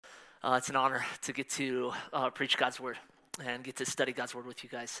It's an honor to get to preach God's Word and get to study God's Word with you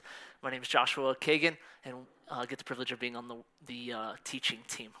guys. My name is Joshua Kaighen, and get the privilege of being on the teaching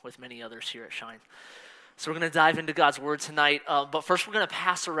team with many others here at Shine. So we're going to dive into God's Word tonight, but first we're going to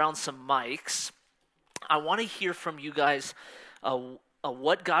pass around some mics. I want to hear from you guys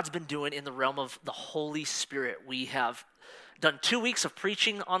what God's been doing in the realm of the Holy Spirit. We have done 2 weeks of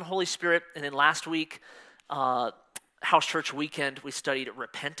preaching on Holy Spirit, and then last week, House Church Weekend, we studied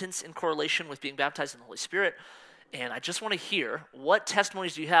repentance in correlation with being baptized in the Holy Spirit. And I just want to hear, what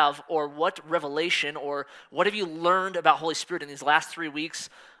testimonies do you have, or what revelation, or what have you learned about Holy Spirit in these last 3 weeks?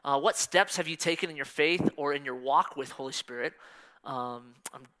 What steps have you taken in your faith or in your walk with Holy Spirit? I'm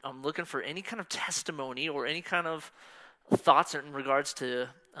looking for any kind of testimony or any kind of thoughts in regards to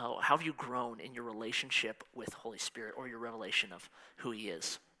how have you grown in your relationship with Holy Spirit or your revelation of who He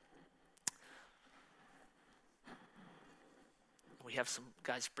is. We have some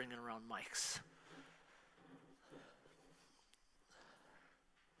guys bringing around mics.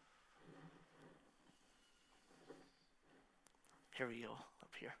 Here we go,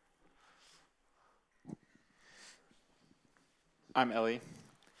 up here. I'm Ellie.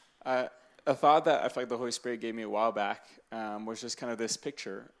 A thought that I feel like the Holy Spirit gave me a while back was just kind of this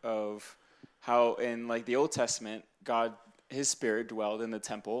picture of how in like the Old Testament, God, His Spirit dwelled in the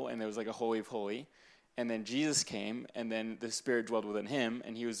temple, and there was like a Holy of Holy. And then Jesus came, and then the Spirit dwelled within Him,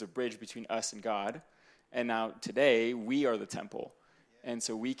 and He was the bridge between us and God. And now today, we are the temple. And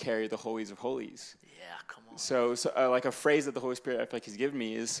so we carry the holies of holies. Yeah, come on. So like a phrase that the Holy Spirit I feel like He's given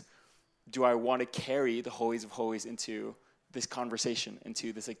me is, do I want to carry the holies of holies into this conversation,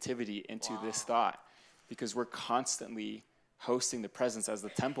 into this activity, into this thought? Because we're constantly hosting the presence as the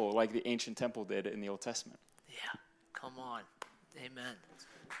temple, like the ancient temple did in the Old Testament. Yeah, come on. Amen.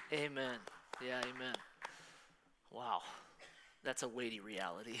 Amen. Yeah, amen. Wow. That's a weighty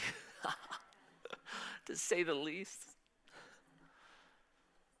reality, to say the least.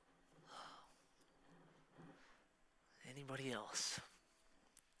 Anybody else?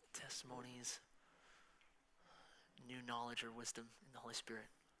 Testimonies, new knowledge or wisdom in the Holy Spirit?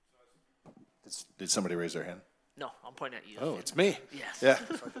 Did somebody raise their hand? No, I'm pointing at you. Oh, it's me. Yes. Yeah,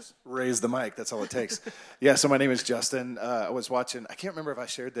 so I just raise the mic. That's all it takes. Yeah, so my name is Justin. I was watching, I can't remember if I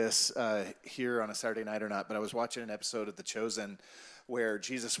shared this here on a Saturday night or not, but I was watching an episode of The Chosen where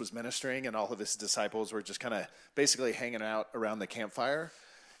Jesus was ministering and all of His disciples were just kind of basically hanging out around the campfire.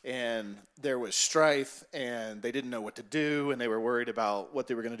 And there was strife, and they didn't know what to do, and they were worried about what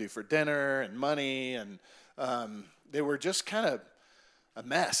they were going to do for dinner and money, and they were just kind of a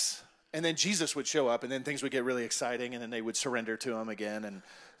mess. And then Jesus would show up, and then things would get really exciting, and then they would surrender to Him again, and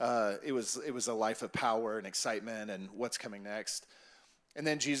it was a life of power and excitement and what's coming next. And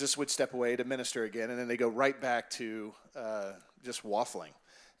then Jesus would step away to minister again, and then they go right back to just waffling.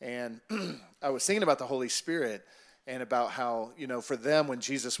 And I was thinking about the Holy Spirit and about how, you know, for them when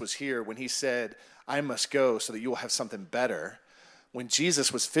Jesus was here, when He said, I must go so that you will have something better. When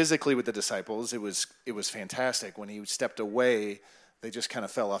Jesus was physically with the disciples, it was fantastic. When He stepped away, they just kind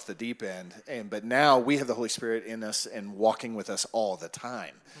of fell off the deep end. But now we have the Holy Spirit in us and walking with us all the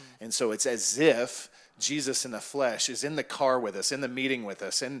time. And so it's as if Jesus in the flesh is in the car with us, in the meeting with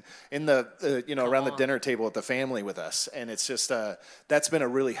us, and in the around the dinner table at the family with us. And it's just that's been a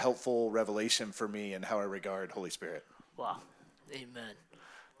really helpful revelation for me in how I regard Holy Spirit. Wow. Amen.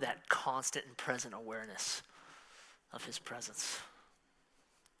 That constant and present awareness of His presence.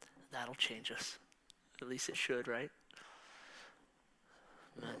 That'll change us. At least it should, right?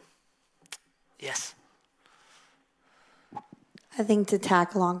 Amen. Yes. I think to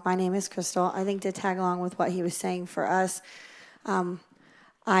tag along, my name is Crystal. I think to tag along with what he was saying for us, I,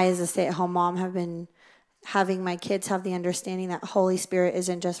 as a stay-at-home mom, have been having my kids have the understanding that Holy Spirit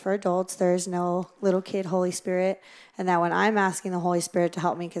isn't just for adults. There is no little kid Holy Spirit. And that when I'm asking the Holy Spirit to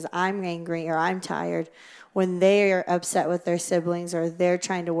help me because I'm angry or I'm tired, when they are upset with their siblings or they're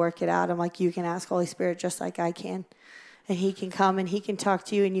trying to work it out, I'm like, you can ask Holy Spirit just like I can. And He can come and He can talk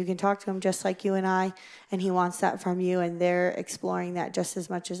to you and you can talk to Him just like you and I. And He wants that from you, and they're exploring that just as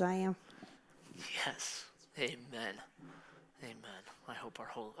much as I am. Yes. Amen. Amen. I hope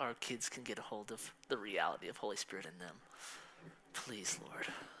our kids can get a hold of the reality of Holy Spirit in them. Please, Lord.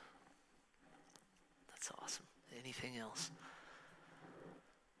 That's awesome. Anything else?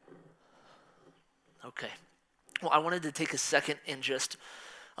 Okay. Well, I wanted to take a second and just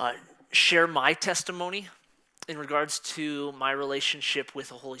share my testimony in regards to my relationship with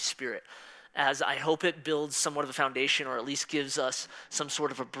the Holy Spirit, as I hope it builds somewhat of a foundation, or at least gives us some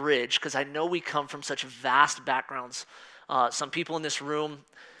sort of a bridge, because I know we come from such vast backgrounds. Some people in this room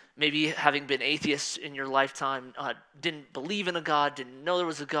maybe having been atheists in your lifetime, didn't believe in a God, didn't know there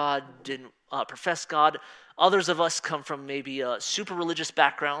was a God, didn't profess God. Others of us come from maybe super religious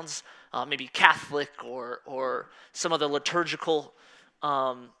backgrounds, maybe Catholic or some other liturgical,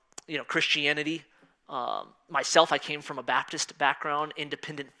 Christianity. Myself, I came from a Baptist background,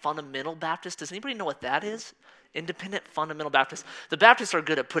 independent fundamental Baptist. Does anybody know what that is? Independent fundamental Baptist. The Baptists are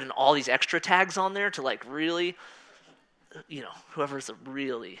good at putting all these extra tags on there to like really, whoever's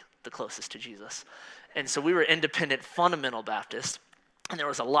really the closest to Jesus. And so we were independent fundamental Baptist, and there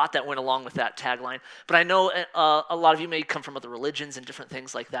was a lot that went along with that tagline. But I know a lot of you may come from other religions and different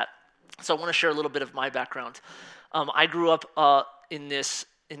things like that. So I want to share a little bit of my background. I grew up in this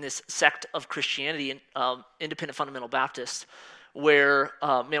sect of Christianity, independent fundamental Baptist, where,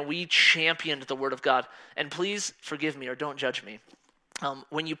 we championed the Word of God. And please forgive me or don't judge me.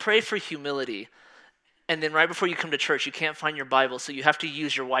 When you pray for humility, and then right before you come to church, you can't find your Bible, so you have to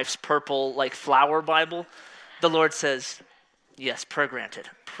use your wife's purple, flower Bible, the Lord says, yes, prayer granted,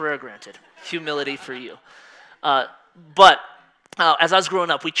 humility for you. But as I was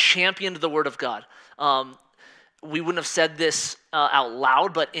growing up, we championed the Word of God. We wouldn't have said this out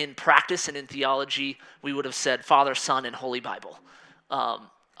loud, but in practice and in theology, we would have said Father, Son, and Holy Bible.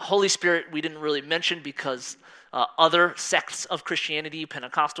 Holy Spirit, we didn't really mention because other sects of Christianity,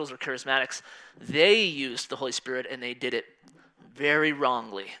 Pentecostals or Charismatics, they used the Holy Spirit and they did it very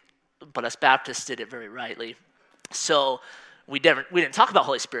wrongly. But us Baptists did it very rightly. So we didn't talk about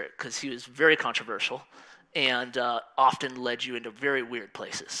Holy Spirit because he was very controversial and often led you into very weird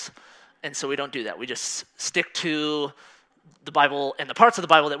places. And so we don't do that. We just stick to the Bible and the parts of the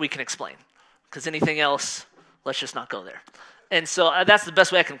Bible that we can explain. Because anything else, let's just not go there. And so that's the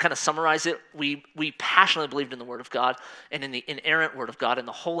best way I can kind of summarize it. We passionately believed in the Word of God and in the inerrant Word of God and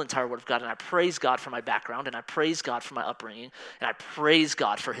the whole entire Word of God. And I praise God for my background, and I praise God for my upbringing, and I praise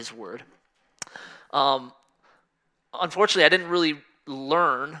God for His Word. Unfortunately, I didn't really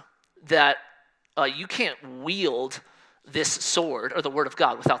learn that you can't wield this sword, or the Word of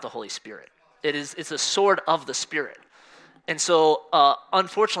God, without the Holy Spirit. It's a sword of the Spirit. And so,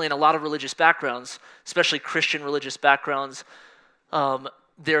 unfortunately, in a lot of religious backgrounds, especially Christian religious backgrounds,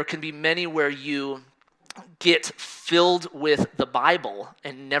 there can be many where you get filled with the Bible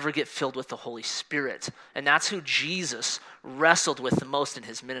and never get filled with the Holy Spirit. And that's who Jesus wrestled with the most in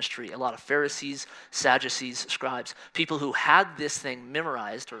his ministry. A lot of Pharisees, Sadducees, scribes, people who had this thing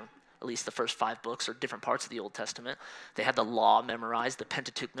memorized, or at least the first 5 books or different parts of the Old Testament. They had the law memorized, the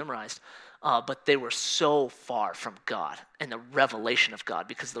Pentateuch memorized, but they were so far from God and the revelation of God,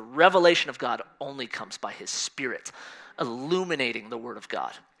 because the revelation of God only comes by his Spirit, illuminating the Word of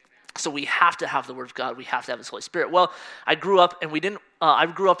God. So we have to have the Word of God. We have to have his Holy Spirit. Well, I grew up in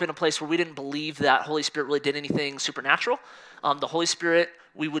a place where we didn't believe that Holy Spirit really did anything supernatural. The Holy Spirit,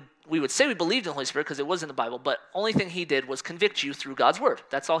 we would say we believed in the Holy Spirit because it was in the Bible, but only thing he did was convict you through God's Word.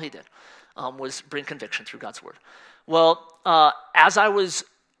 That's all he did, was bring conviction through God's Word. Well, as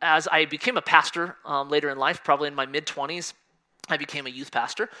I became a pastor later in life, probably in my mid-20s, I became a youth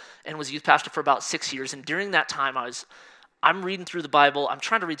pastor and was youth pastor for about 6 years. And during that time, I'm reading through the Bible. I'm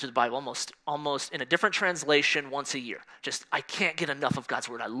trying to read through the Bible almost in a different translation once a year. I can't get enough of God's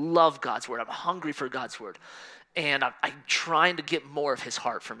Word. I love God's Word. I'm hungry for God's Word. And I'm trying to get more of his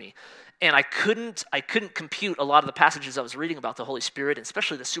heart for me. And I couldn't compute a lot of the passages I was reading about the Holy Spirit, and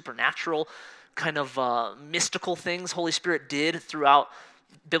especially the supernatural kind of mystical things Holy Spirit did throughout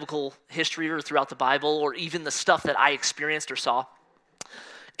biblical history or throughout the Bible, or even the stuff that I experienced or saw.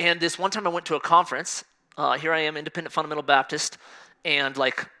 And this one time I went to a conference. Here I am, independent fundamental Baptist, and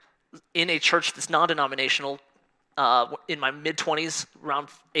in a church that's non-denominational, in my mid-20s, around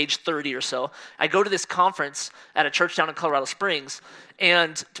age 30 or so. I go to this conference at a church down in Colorado Springs,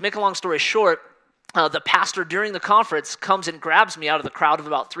 and to make a long story short, the pastor during the conference comes and grabs me out of the crowd of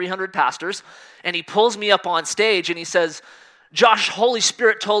about 300 pastors, and he pulls me up on stage, and he says, "Josh, Holy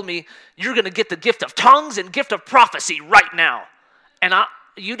Spirit told me you're going to get the gift of tongues and gift of prophecy right now." And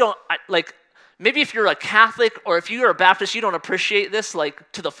maybe if you're a Catholic or if you're a Baptist, you don't appreciate this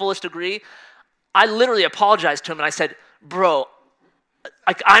to the fullest degree. I literally apologized to him and I said, "Bro,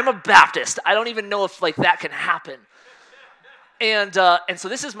 I'm a Baptist. I don't even know if that can happen." And so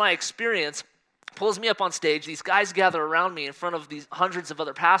this is my experience. Pulls me up on stage. These guys gather around me in front of these hundreds of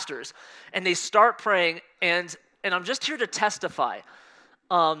other pastors, and they start praying. And I'm just here to testify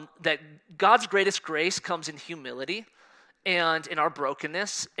that God's greatest grace comes in humility and in our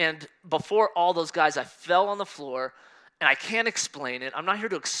brokenness. And before all those guys, I fell on the floor. And I can't explain it. I'm not here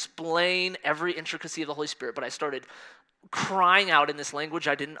to explain every intricacy of the Holy Spirit, but I started crying out in this language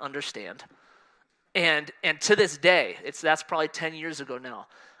I didn't understand. And to this day, that's probably 10 years ago now,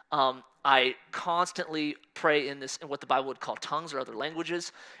 I constantly pray in what the Bible would call tongues or other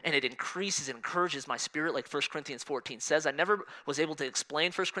languages, and it increases and encourages my spirit, like 1 Corinthians 14 says. I never was able to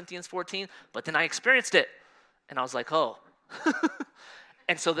explain 1 Corinthians 14, but then I experienced it, and I was like, oh.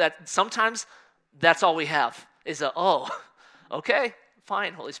 And so that sometimes that's all we have is okay,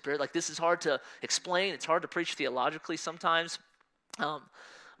 fine, Holy Spirit. Like, this is hard to explain. It's hard to preach theologically sometimes.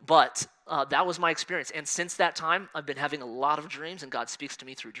 But that was my experience. And since that time, I've been having a lot of dreams, and God speaks to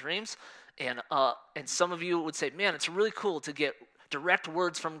me through dreams. And some of you would say, man, it's really cool to get direct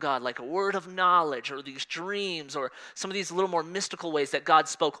words from God, like a word of knowledge or these dreams or some of these little more mystical ways that God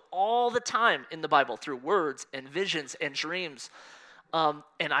spoke all the time in the Bible through words and visions and dreams.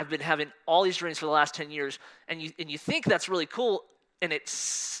 And I've been having all these dreams for the last 10 years. And you think that's really cool, and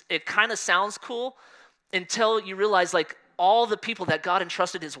it kind of sounds cool until you realize, like, all the people that God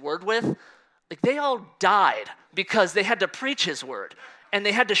entrusted his word with, like, they all died because they had to preach his word and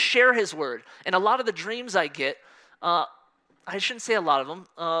they had to share his word. And a lot of the dreams I get, I shouldn't say a lot of them,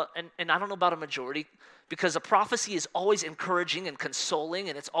 and I don't know about a majority, because a prophecy is always encouraging and consoling,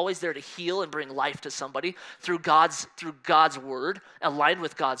 and it's always there to heal and bring life to somebody through God's word, aligned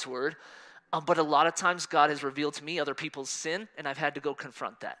with God's word. But a lot of times God has revealed to me other people's sin, and I've had to go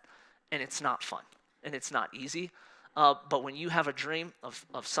confront that. And it's not fun, and it's not easy. But when you have a dream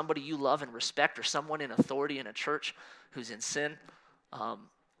of somebody you love and respect, or someone in authority in a church who's in sin,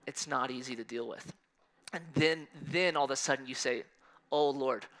 it's not easy to deal with. And then all of a sudden you say, oh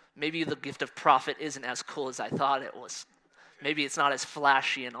Lord, maybe the gift of prophet isn't as cool as I thought it was. Maybe it's not as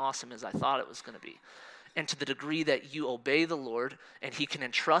flashy and awesome as I thought it was going to be. And to the degree that you obey the Lord and he can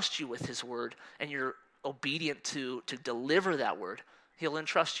entrust you with his word, and you're obedient to deliver that word, he'll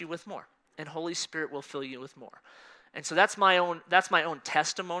entrust you with more. And Holy Spirit will fill you with more. And so that's my own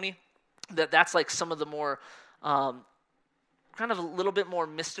testimony. That's like some of the more kind of a little bit more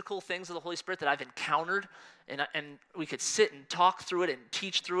mystical things of the Holy Spirit that I've encountered, and we could sit and talk through it and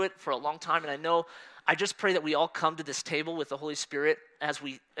teach through it for a long time. And I just pray that we all come to this table with the Holy Spirit as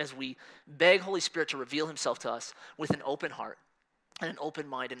we beg Holy Spirit to reveal himself to us with an open heart and an open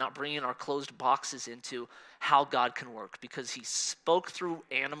mind, and not bringing our closed boxes into how God can work, because he spoke through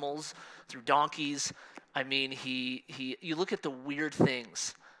animals, through donkeys. I mean, you look at the weird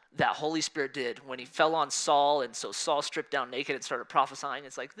things that Holy Spirit did when he fell on Saul, and so Saul stripped down naked and started prophesying.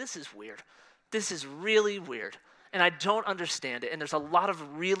 It's like, this is weird. This is really weird. And I don't understand it. And there's a lot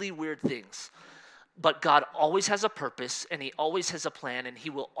of really weird things. But God always has a purpose, and he always has a plan, and he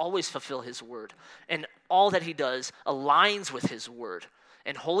will always fulfill his word. And all that he does aligns with his word.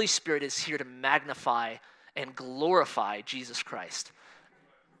 And Holy Spirit is here to magnify and glorify Jesus Christ.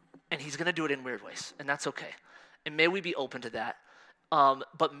 And he's going to do it in weird ways, and that's okay. And may we be open to that.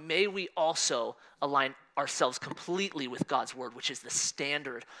 But may we also align ourselves completely with God's word, which is the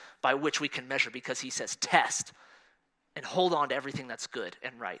standard by which we can measure, because he says test and hold on to everything that's good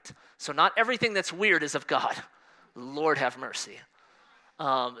and right. So not everything that's weird is of God. Lord have mercy.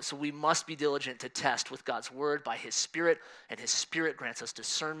 So we must be diligent to test with God's word by his Spirit, and his Spirit grants us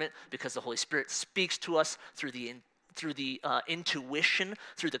discernment, because the Holy Spirit speaks to us through the intuition,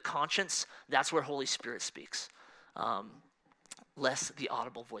 through the conscience. That's where Holy Spirit speaks. Less the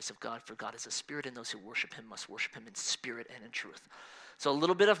audible voice of God, for God is a spirit, and those who worship him must worship him in spirit and in truth. So a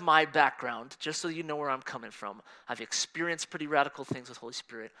little bit of my background, just so you know where I'm coming from. I've experienced pretty radical things with Holy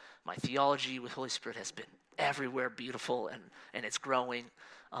Spirit. My theology with Holy Spirit has been everywhere beautiful, and it's growing.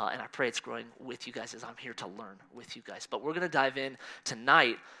 And I pray it's growing with you guys as I'm here to learn with you guys. But we're going to dive in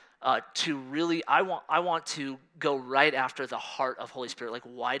tonight to really, I want to go right after the heart of Holy Spirit. Like,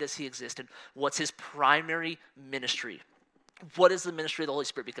 why does he exist, and what's his primary ministry? What is the ministry of the Holy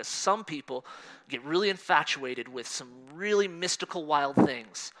Spirit? Because some people get really infatuated with some really mystical, wild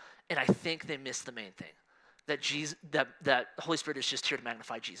things, and I think they miss the main thing. That the Holy Spirit is just here to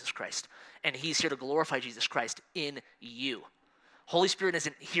magnify Jesus Christ, and he's here to glorify Jesus Christ in you. Holy Spirit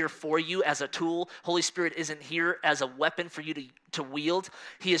isn't here for you as a tool. Holy Spirit isn't here as a weapon for you to wield.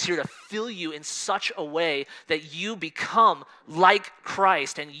 He is here to fill you in such a way that you become like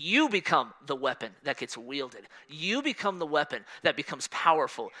Christ, and you become the weapon that gets wielded. You become the weapon that becomes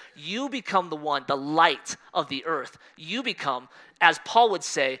powerful. You become the one, the light of the earth. You become, as Paul would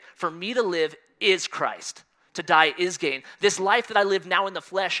say, for me to live is Christ. To die is gain. This life that I live now in the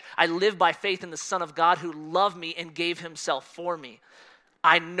flesh, I live by faith in the Son of God who loved me and gave himself for me.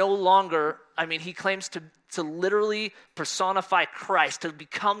 I no longer, he claims to literally personify Christ, to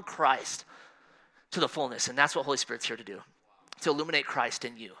become Christ to the fullness. And that's what Holy Spirit's here to do, to illuminate Christ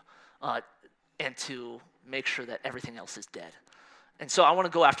in you, and to make sure that everything else is dead. And so I want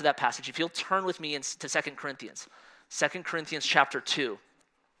to go after that passage. If you'll turn with me to 2 Corinthians chapter 2.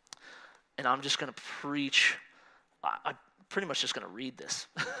 And I'm just going to preach. I'm pretty much just going to read this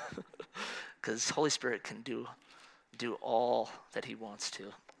because Holy Spirit can do all that he wants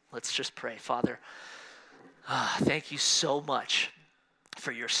to. Let's just pray. Father, thank you so much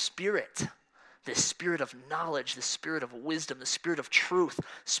for your Spirit, the Spirit of knowledge, the Spirit of wisdom, the Spirit of truth,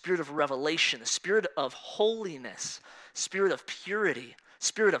 Spirit of revelation, the Spirit of holiness, Spirit of purity,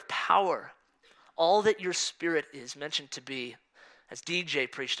 Spirit of power. All that your Spirit is mentioned to be, as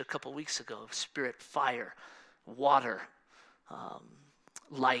DJ preached a couple weeks ago, Spirit, fire, water,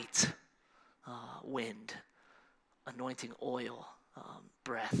 light, wind, anointing oil,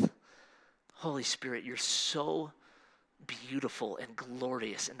 breath. Holy Spirit, you're so beautiful and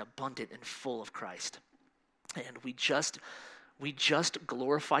glorious and abundant and full of Christ. And we just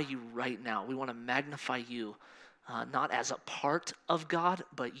glorify you right now. We want to magnify you, not as a part of God,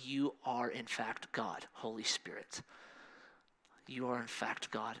 but you are in fact God, Holy Spirit. You are in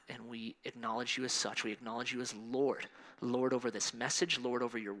fact God, and we acknowledge you as such. We acknowledge you as Lord. Lord over this message, Lord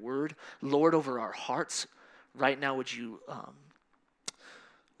over your word, Lord over our hearts. Right now, would you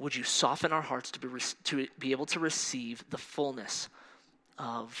soften our hearts to be able to receive the fullness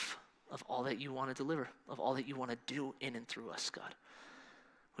of all that you want to deliver, of all that you want to do in and through us, God.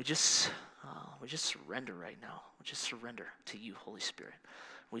 We just surrender right now. We just surrender to you, Holy Spirit.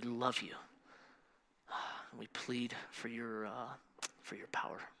 We love you. And we plead for your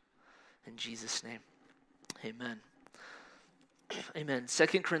power. In Jesus' name, amen. Amen. 2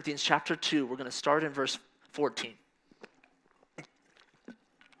 Corinthians chapter 2, we're going to start in verse 14.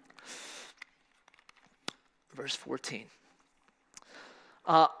 Verse 14.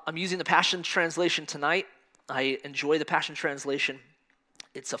 I'm using the Passion Translation tonight. I enjoy the Passion Translation.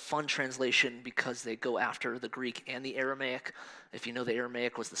 It's a fun translation because they go after the Greek and the Aramaic. If you know, the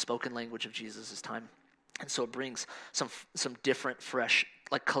Aramaic was the spoken language of Jesus' time. And so it brings some different, fresh,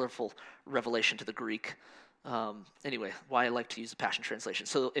 like colorful revelation to the Greek. Anyway, why I like to use the Passion Translation.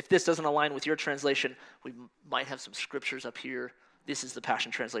 So if this doesn't align with your translation, we might have some scriptures up here. This is the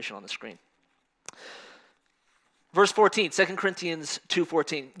Passion Translation on the screen. Verse 14, 2 Corinthians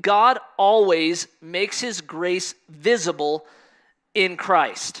 2:14. God always makes his grace visible in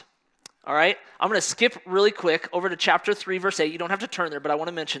Christ. All right? I'm going to skip really quick over to chapter 3, verse 8. You don't have to turn there, but I want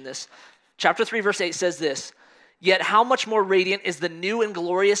to mention this. Chapter 3, verse 8 says this, "Yet how much more radiant is the new and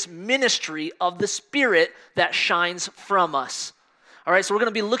glorious ministry of the Spirit that shines from us." All right, so we're going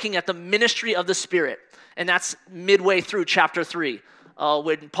to be looking at the ministry of the Spirit, and that's midway through chapter 3.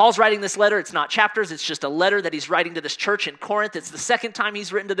 When Paul's writing this letter, it's not chapters, it's just a letter that he's writing to this church in Corinth. It's the second time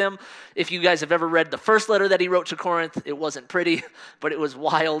he's written to them. If you guys have ever read the first letter that he wrote to Corinth, it wasn't pretty, but it was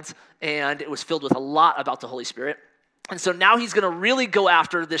wild, and it was filled with a lot about the Holy Spirit. And so now he's going to really go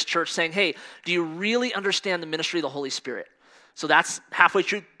after this church saying, hey, do you really understand the ministry of the Holy Spirit? So that's halfway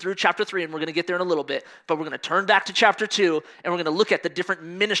through chapter 3, and we're going to get there in a little bit. But we're going to turn back to chapter 2, and we're going to look at the different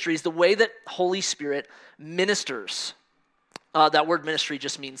ministries, the way that Holy Spirit ministers. That word ministry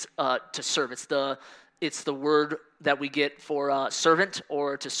just means to serve. It's the word that we get for servant,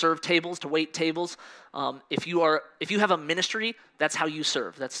 or to serve tables, to wait tables. If you have a ministry, that's how you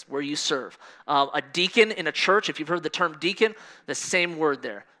serve. That's where you serve. A deacon in a church, if you've heard the term deacon, the same word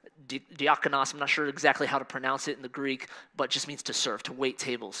there. Diakonos, I'm not sure exactly how to pronounce it in the Greek, but just means to serve, to wait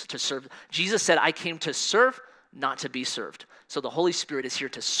tables, to serve. Jesus said, I came to serve, not to be served. So the Holy Spirit is here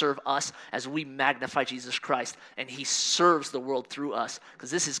to serve us as we magnify Jesus Christ, and he serves the world through us,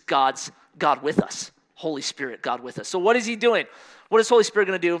 because this is God with us. Holy Spirit, God with us. So what is he doing? What is Holy Spirit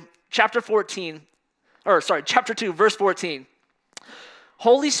going to do? Chapter 2, verse 14.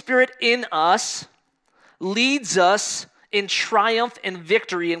 Holy Spirit in us leads us in triumph and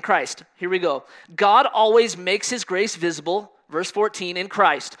victory in Christ. Here we go. God always makes his grace visible, verse 14, in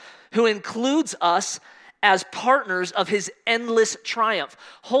Christ, who includes us as partners of his endless triumph.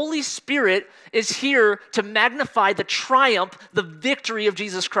 Holy Spirit is here to magnify the triumph, the victory of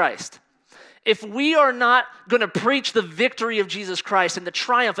Jesus Christ. If we are not going to preach the victory of Jesus Christ and the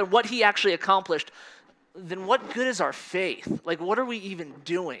triumph and what he actually accomplished, then what good is our faith? Like, what are we even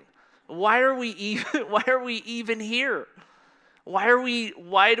doing? Why are we even here?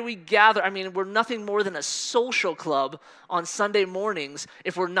 Why do we gather? I mean, we're nothing more than a social club on Sunday mornings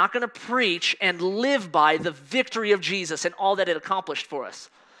if we're not going to preach and live by the victory of Jesus and all that it accomplished for us.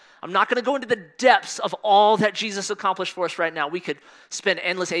 I'm not going to go into the depths of all that Jesus accomplished for us right now. We could spend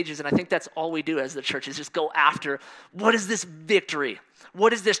endless ages, and I think that's all we do as the church is just go after, what is this victory?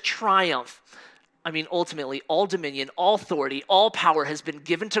 What is this triumph? I mean, ultimately, all dominion, all authority, all power has been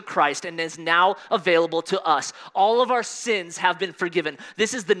given to Christ and is now available to us. All of our sins have been forgiven.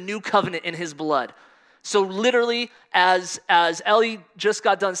 This is the new covenant in his blood. So literally, as Ellie just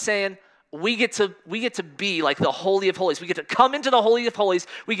got done saying, we get to be like the Holy of Holies. We get to come into the Holy of Holies.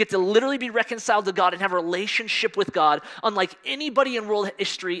 We get to literally be reconciled to God and have a relationship with God, unlike anybody in world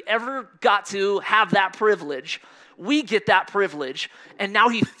history ever got to have that privilege. We get that privilege, and now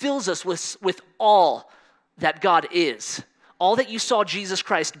he fills us with all that God is. All that you saw Jesus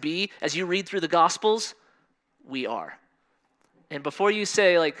Christ be as you read through the Gospels, we are. And before you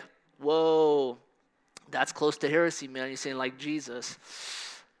say like, whoa, that's close to heresy, man, you're saying like Jesus,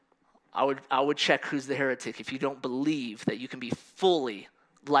 I would check who's the heretic if you don't believe that you can be fully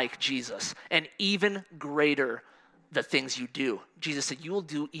like Jesus and even greater the things you do. Jesus said, you will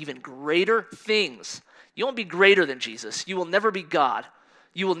do even greater things. You won't be greater than Jesus. You will never be God.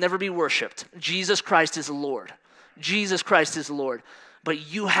 You will never be worshiped. Jesus Christ is Lord. Jesus Christ is Lord.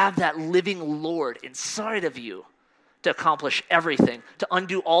 But you have that living Lord inside of you to accomplish everything, to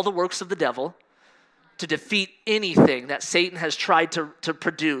undo all the works of the devil, to defeat anything that Satan has tried to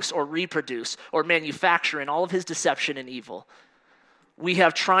produce or reproduce or manufacture in all of his deception and evil. We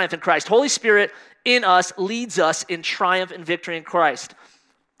have triumph in Christ. Holy Spirit in us leads us in triumph and victory in Christ.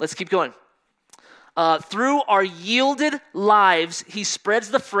 Let's keep going. Through our yielded lives, he spreads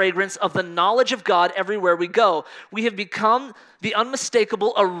the fragrance of the knowledge of God everywhere we go. We have become the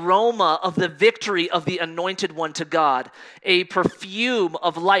unmistakable aroma of the victory of the Anointed One to God, a perfume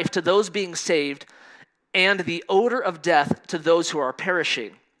of life to those being saved, and the odor of death to those who are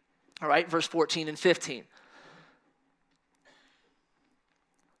perishing. All right, verse 14 and 15.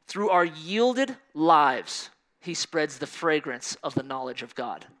 Through our yielded lives, he spreads the fragrance of the knowledge of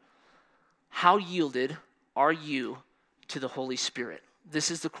God. How yielded are you to the Holy Spirit? This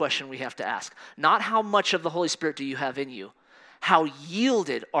is the question we have to ask. Not how much of the Holy Spirit do you have in you. How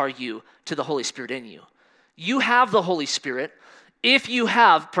yielded are you to the Holy Spirit in you? You have the Holy Spirit if you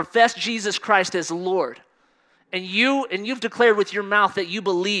have professed Jesus Christ as Lord, and you've declared with your mouth that you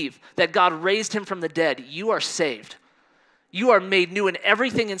believe that God raised him from the dead. You are saved. You are made new, and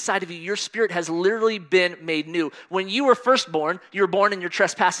everything inside of you, your spirit has literally been made new. When you were first born, you were born in your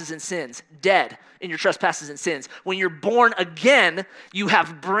trespasses and sins, dead in your trespasses and sins. When you're born again, you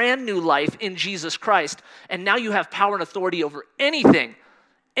have brand new life in Jesus Christ, and now you have power and authority over anything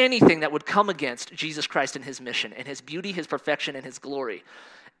that would come against Jesus Christ and his mission, and his beauty, his perfection, and his glory.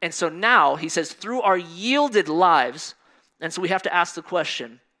 And so now, he says, through our yielded lives, and so we have to ask the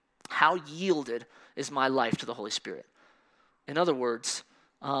question, how yielded is my life to the Holy Spirit? In other words,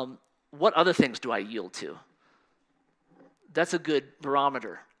 what other things do I yield to? That's a good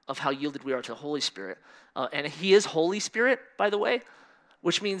barometer of how yielded we are to the Holy Spirit. And he is Holy Spirit, by the way,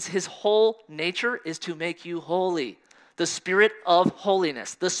 which means his whole nature is to make you holy. The spirit of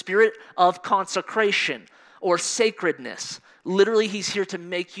holiness, the spirit of consecration or sacredness. Literally, he's here to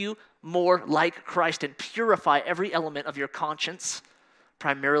make you more like Christ and purify every element of your conscience,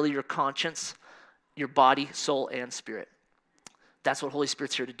 primarily your conscience, your body, soul, and spirit. That's what Holy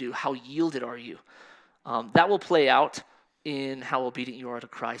Spirit's here to do. How yielded are you? That will play out in how obedient you are to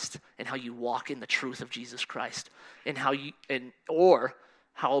Christ and how you walk in the truth of Jesus Christ, and or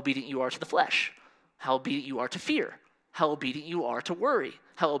how obedient you are to the flesh, how obedient you are to fear, how obedient you are to worry,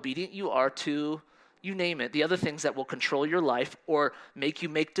 how obedient you are to, you name it, the other things that will control your life or make you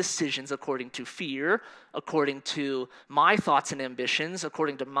make decisions according to fear, according to my thoughts and ambitions,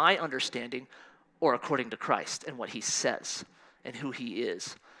 according to my understanding, or according to Christ and what he says and who he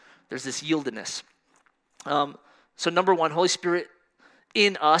is. There's this yieldedness. So number one, Holy Spirit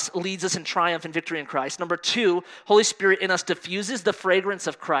in us leads us in triumph and victory in Christ. Number two, Holy Spirit in us diffuses the fragrance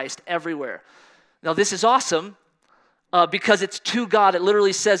of Christ everywhere. Now this is awesome because it's to God. It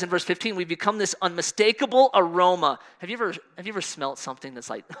literally says in verse 15, we become this unmistakable aroma. Have you ever smelled something that's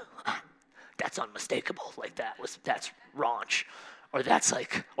like, that's unmistakable, like that's raunch, or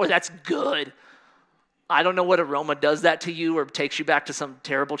that's good. I don't know what aroma does that to you or takes you back to some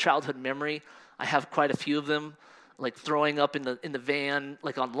terrible childhood memory. I have quite a few of them, like throwing up in the van,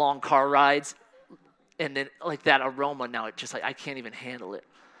 like on long car rides, and then like that aroma. Now it just like I can't even handle it.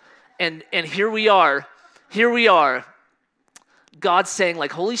 And here we are, God's saying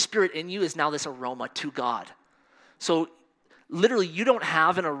like Holy Spirit in you is now this aroma to God. So literally, you don't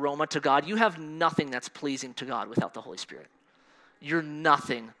have an aroma to God. You have nothing that's pleasing to God without the Holy Spirit. You're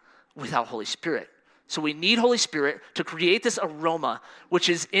nothing without Holy Spirit. So we need Holy Spirit to create this aroma, which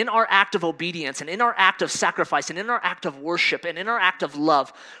is in our act of obedience and in our act of sacrifice and in our act of worship and in our act of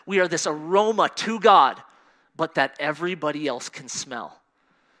love. We are this aroma to God, but that everybody else can smell.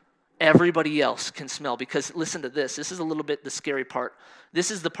 Everybody else can smell, because listen to this. This is a little bit the scary part.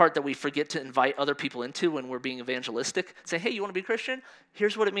 This is the part that we forget to invite other people into when we're being evangelistic. Say, hey, you want to be a Christian?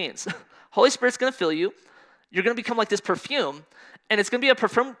 Here's what it means. Holy Spirit's going to fill you. You're going to become like this perfume, and it's going to be a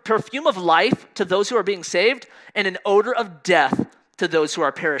perfume of life to those who are being saved and an odor of death to those who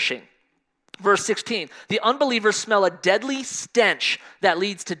are perishing. Verse 16, the unbelievers smell a deadly stench that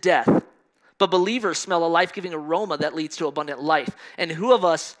leads to death, but believers smell a life-giving aroma that leads to abundant life. And who of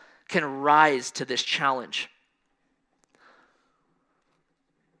us can rise to this challenge?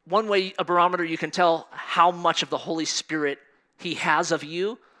 One way, a barometer you can tell how much of the Holy Spirit he has of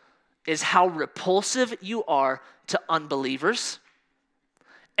you is how repulsive you are to unbelievers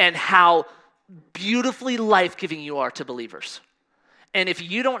and how beautifully life-giving you are to believers. And if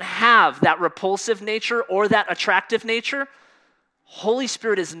you don't have that repulsive nature or that attractive nature, Holy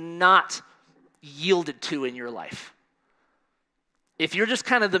Spirit is not yielded to in your life. If you're just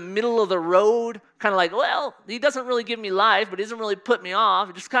kind of the middle of the road, kind of like, well, he doesn't really give me life, but he doesn't really put me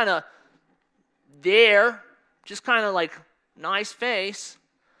off, just kind of there, just kind of like nice face,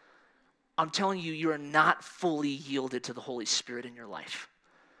 I'm telling you, you are not fully yielded to the Holy Spirit in your life.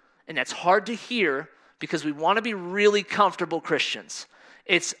 And that's hard to hear because we want to be really comfortable Christians.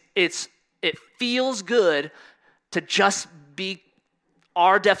 It feels good to just be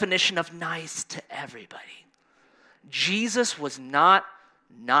our definition of nice to everybody. Jesus was not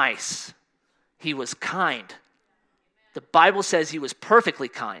nice. He was kind. The Bible says he was perfectly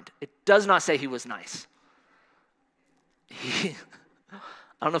kind. It does not say he was nice.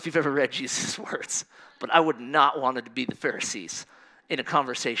 I don't know if you've ever read Jesus' words, but I would not want to be the Pharisees in a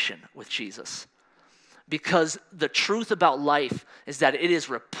conversation with Jesus. Because the truth about life is that it is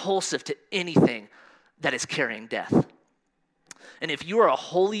repulsive to anything that is carrying death. And if you are a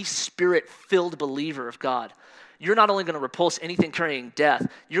Holy Spirit-filled believer of God, you're not only going to repulse anything carrying death,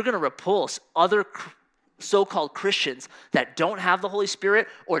 you're going to repulse other so-called Christians that don't have the Holy Spirit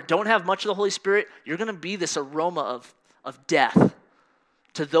or don't have much of the Holy Spirit. You're going to be this aroma of death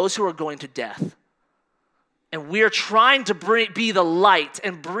to those who are going to death. And we are trying to be the light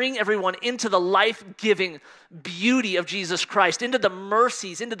and bring everyone into the life-giving beauty of Jesus Christ, into the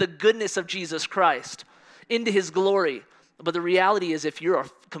mercies, into the goodness of Jesus Christ, into his glory. But the reality is if you're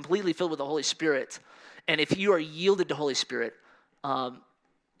completely filled with the Holy Spirit, and if you are yielded to Holy Spirit,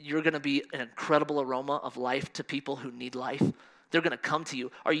 you're going to be an incredible aroma of life to people who need life. They're going to come to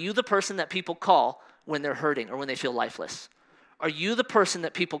you. Are you the person that people call when they're hurting or when they feel lifeless? Are you the person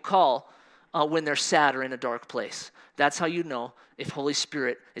that people call when they're sad or in a dark place? That's how you know if Holy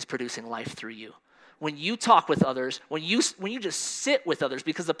Spirit is producing life through you. When you talk with others, when you just sit with others,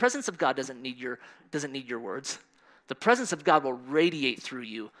 because the presence of God doesn't need your words. The presence of God will radiate through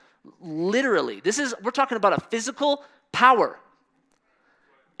you. Literally, we're talking about a physical power.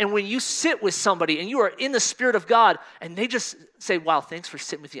 And when you sit with somebody and you are in the Spirit of God and they just say, wow, thanks for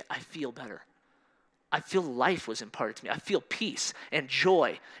sitting with me, I feel better. I feel life was imparted to me. I feel peace and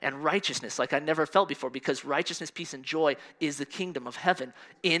joy and righteousness like I never felt before, because righteousness, peace, and joy is the kingdom of heaven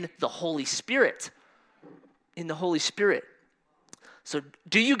in the Holy Spirit. In the Holy Spirit. So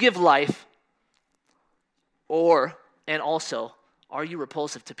do you give life, and also, are you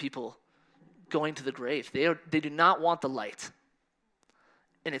repulsive to people going to the grave? They do not want the light.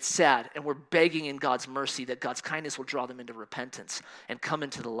 And it's sad, and we're begging in God's mercy that God's kindness will draw them into repentance and come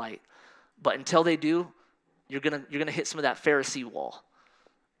into the light. But until they do, you're gonna hit some of that Pharisee wall.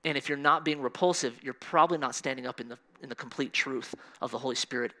 And if you're not being repulsive, you're probably not standing up in the complete truth of the Holy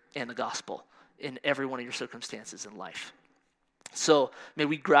Spirit and the gospel in every one of your circumstances in life. So may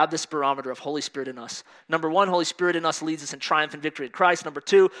we grab this barometer of Holy Spirit in us. Number one, Holy Spirit in us leads us in triumph and victory in Christ. Number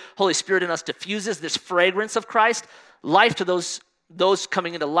two, Holy Spirit in us diffuses this fragrance of Christ, life to those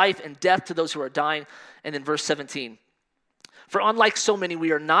coming into life, and death to those who are dying. And then verse 17. For unlike so many,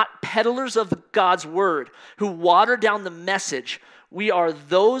 we are not peddlers of God's word who water down the message. We are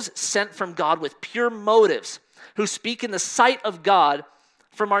those sent from God with pure motives, who speak in the sight of God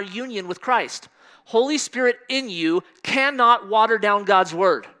from our union with Christ. Holy Spirit in you cannot water down God's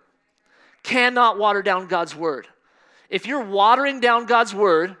word. Cannot water down God's word. If you're watering down God's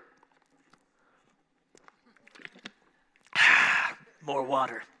word, more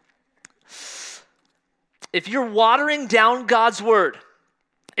water. If you're watering down God's word,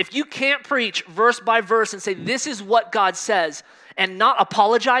 if you can't preach verse by verse and say, this is what God says, and not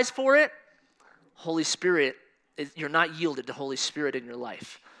apologize for it, Holy Spirit, you're not yielded to Holy Spirit in your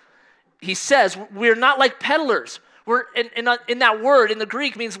life. He says, we're not like peddlers. We're in that word, in the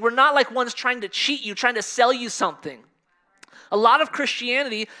Greek, means we're not like ones trying to cheat you, trying to sell you something. A lot of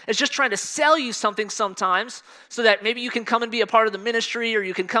Christianity is just trying to sell you something sometimes so that maybe you can come and be a part of the ministry, or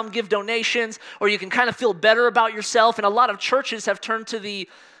you can come give donations, or you can kind of feel better about yourself. And a lot of churches have turned to the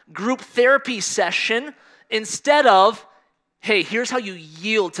group therapy session instead of hey, here's how you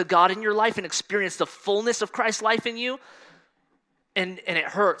yield to God in your life and experience the fullness of Christ's life in you. And it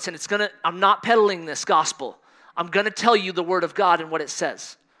hurts, and I'm not peddling this gospel. I'm going to tell you the word of God and what it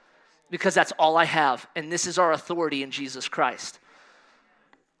says, because that's all I have, and this is our authority in Jesus Christ.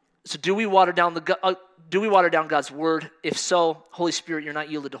 So do we water down God's word? If so, Holy Spirit, you're not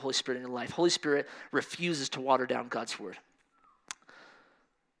yielded to Holy Spirit in your life. Holy Spirit refuses to water down God's word.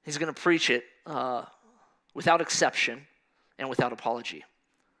 He's going to preach it without exception and without apology.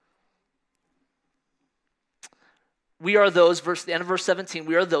 We are those, the end of verse 17,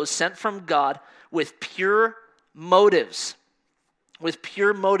 we are those sent from God with pure motives. With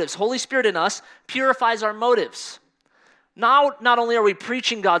pure motives. Holy Spirit in us purifies our motives. Now, not only are we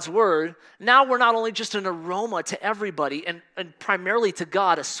preaching God's word, now we're not only just an aroma to everybody and primarily to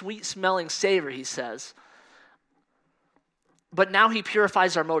God, a sweet-smelling savor, he says, but now he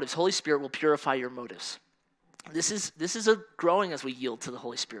purifies our motives. Holy Spirit will purify your motives. This is a growing as we yield to the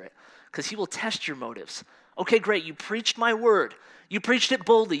Holy Spirit, because he will test your motives. Okay, great, you preached my word. You preached it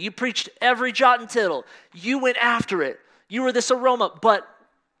boldly. You preached every jot and tittle. You went after it. You were this aroma, but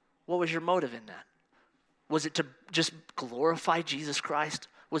what was your motive in that? Was it to just glorify Jesus Christ?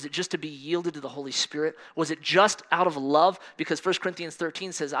 Was it just to be yielded to the Holy Spirit? Was it just out of love? Because 1 Corinthians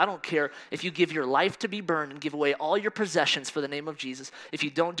 13 says, I don't care if you give your life to be burned and give away all your possessions for the name of Jesus. If you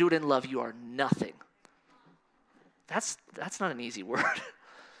don't do it in love, you are nothing. That's not an easy word.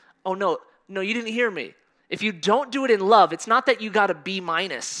 Oh, no, you didn't hear me. If you don't do it in love, it's not that you got a B-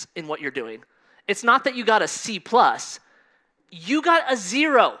 in what you're doing. It's not that you got a C+. You got a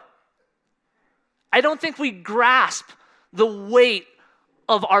 0. I don't think we grasp the weight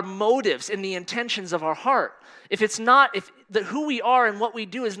of our motives and the intentions of our heart. If who we are and what we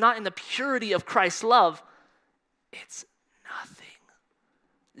do is not in the purity of Christ's love, it's nothing.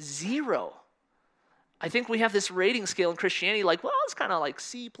 0. I think we have this rating scale in Christianity like, well, it's kind of like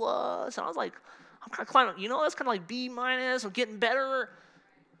C+. And I was like, I'm kind of climbing, that's kind of like B-. I'm getting better.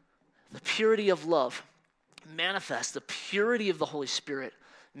 The purity of love manifests the purity of the Holy Spirit,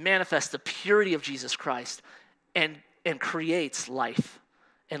 manifests the purity of Jesus Christ, and creates life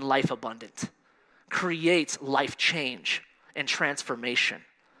and life abundant, creates life change and transformation.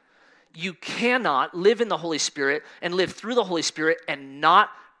 You cannot live in the Holy Spirit and live through the Holy Spirit and not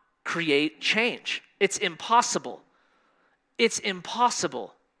create change. It's impossible. It's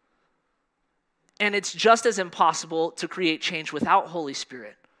impossible. And it's just as impossible to create change without Holy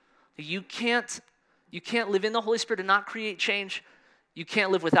Spirit. You can't live in the Holy Spirit and not create change. You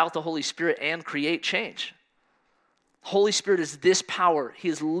can't live without the Holy Spirit and create change. Holy Spirit is this power. He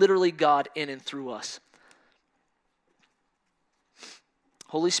is literally God in and through us.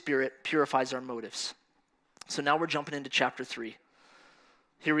 Holy Spirit purifies our motives. So now we're jumping into chapter 3.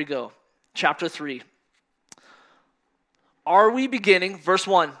 Here we go. Chapter 3. Verse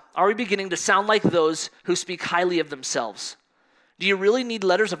 1, are we beginning to sound like those who speak highly of themselves? Do you really need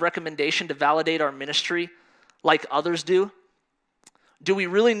letters of recommendation to validate our ministry like others do? Do we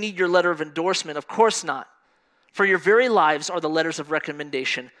really need your letter of endorsement? Of course not. For your very lives are the letters of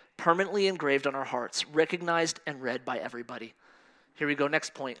recommendation permanently engraved on our hearts, recognized and read by everybody. Here we go.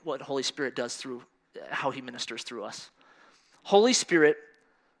 Next point, what Holy Spirit does through, how he ministers through us. Holy Spirit,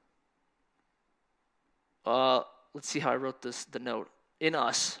 let's see how I wrote the note. In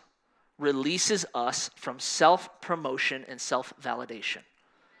us, releases us from self-promotion and self-validation.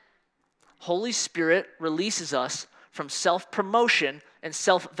 Holy Spirit releases us from self-promotion and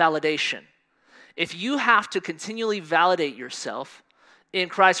self-validation. If you have to continually validate yourself in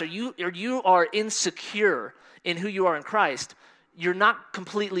Christ, or you are insecure in who you are in Christ, you're not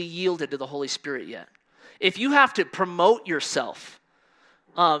completely yielded to the Holy Spirit yet. If you have to promote yourself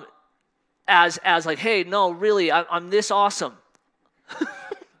as like, hey, no, really, I'm this awesome.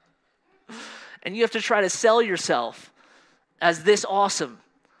 And you have to try to sell yourself as this awesome.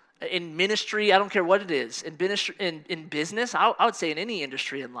 In ministry, I don't care what it is. In business, I would say in any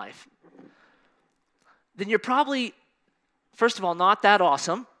industry in life. Then you're probably, first of all, not that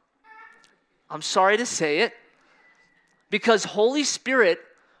awesome. I'm sorry to say it. Because Holy Spirit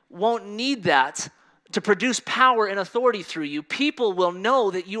won't need that to produce power and authority through you. People will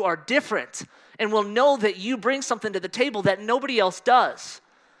know that you are different and will know that you bring something to the table that nobody else does.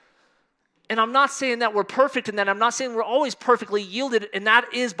 And I'm not saying that we're perfect in that. I'm not saying we're always perfectly yielded, and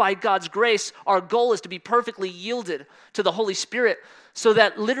that is by God's grace. Our goal is to be perfectly yielded to the Holy Spirit so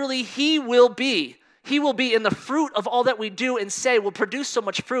that literally He will be in the fruit of all that we do and say will produce so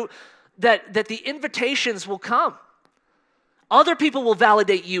much fruit that the invitations will come. Other people will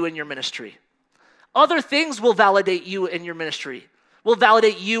validate you in your ministry. Other things will validate you in your ministry, will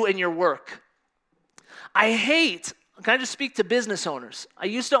validate you in your work. I hate can I just speak to business owners? I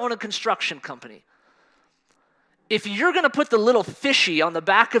used to own a construction company. If you're going to put the little fishy on the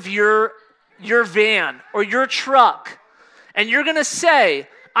back of your van or your truck, and you're going to say,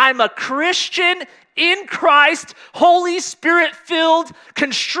 I'm a Christian in Christ, Holy Spirit-filled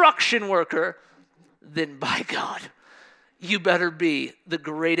construction worker, then by God, you better be the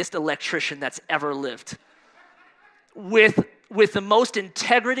greatest electrician that's ever lived. With the most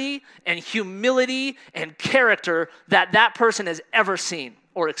integrity and humility and character that person has ever seen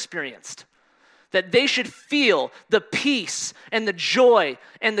or experienced. That they should feel the peace and the joy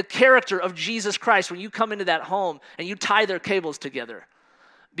and the character of Jesus Christ when you come into that home and you tie their cables together.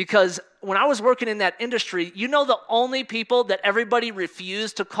 Because when I was working in that industry, you know the only people that everybody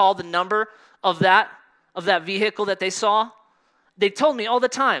refused to call the number of that vehicle that they saw? They told me all the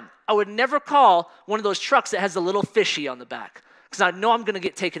time, I would never call one of those trucks that has a little fishy on the back because I know I'm going to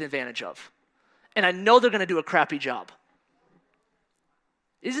get taken advantage of. And I know they're going to do a crappy job.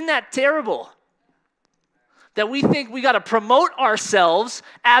 Isn't that terrible? That we think we got to promote ourselves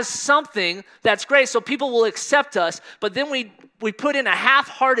as something that's great so people will accept us, but then we put in a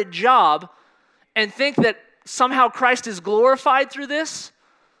half-hearted job and think that somehow Christ is glorified through this.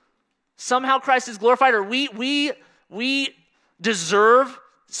 Somehow Christ is glorified, or we deserve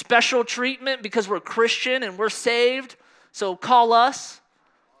special treatment because we're Christian and we're saved, so call us.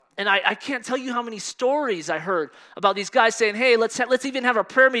 And I can't tell you how many stories I heard about these guys saying, hey, let's even have a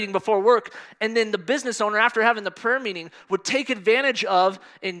prayer meeting before work. And then the business owner, after having the prayer meeting, would take advantage of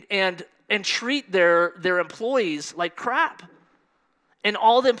and treat their employees like crap. And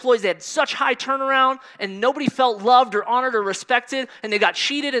all the employees, they had such high turnaround, and nobody felt loved or honored or respected, and they got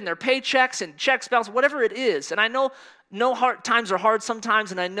cheated in their paychecks and checks bounced, whatever it is. And I know hard times are hard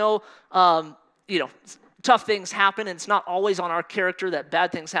sometimes, and I know, tough things happen, and it's not always on our character that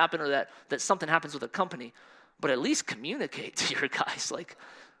bad things happen or that something happens with a company, but at least communicate to your guys like,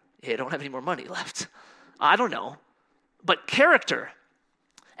 hey, I don't have any more money left. I don't know. But character.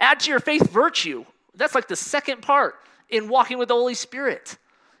 Add to your faith virtue. That's like the second part in walking with the Holy Spirit.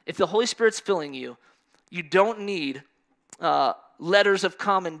 If the Holy Spirit's filling you, you don't need letters of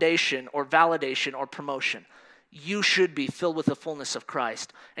commendation or validation or promotion. You should be filled with the fullness of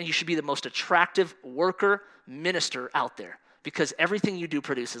Christ, and you should be the most attractive worker, minister out there, because everything you do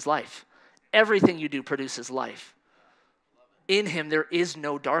produces life. Everything you do produces life. In him, there is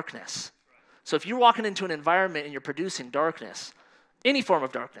no darkness. So if you're walking into an environment and you're producing darkness, any form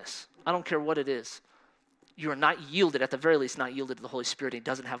of darkness, I don't care what it is, you are not yielded, at the very least, not yielded to the Holy Spirit. He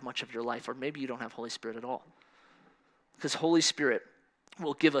doesn't have much of your life, or maybe you don't have Holy Spirit at all. Because Holy Spirit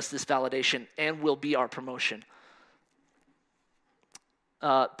will give us this validation and will be our promotion.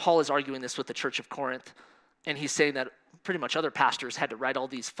 Paul is arguing this with the church of Corinth, and he's saying that pretty much other pastors had to write all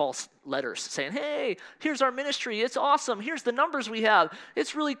these false letters saying, hey, here's our ministry. It's awesome. Here's the numbers we have.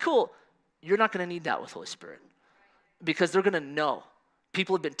 It's really cool. You're not going to need that with Holy Spirit because they're going to know.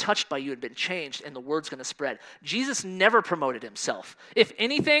 People have been touched by you and been changed, and the word's going to spread. Jesus never promoted himself. If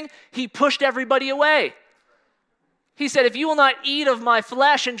anything, he pushed everybody away. He said, if you will not eat of my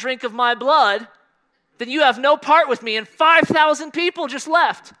flesh and drink of my blood, then you have no part with me. And 5,000 people just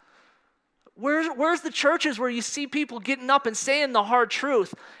left. Where's the churches where you see people getting up and saying the hard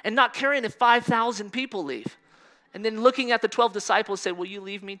truth and not caring if 5,000 people leave? And then looking at the 12 disciples say, will you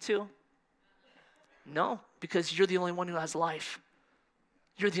leave me too? No, because you're the only one who has life.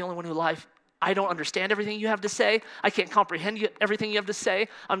 You're the only one who has life. I don't understand everything you have to say. I can't comprehend everything you have to say.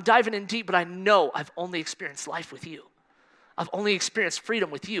 I'm diving in deep, but I know I've only experienced life with you. I've only experienced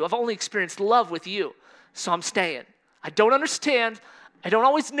freedom with you. I've only experienced love with you. So I'm staying. I don't understand. I don't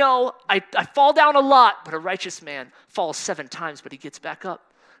always know. I fall down a lot, but a righteous man falls 7 times, but he gets back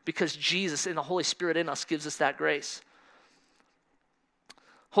up because Jesus and the Holy Spirit in us gives us that grace.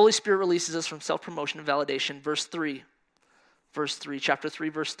 Holy Spirit releases us from self-promotion and validation. Chapter 3,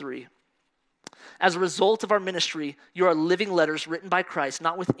 verse 3. As a result of our ministry, you are living letters written by Christ,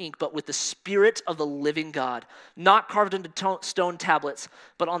 not with ink, but with the Spirit of the living God, not carved into stone tablets,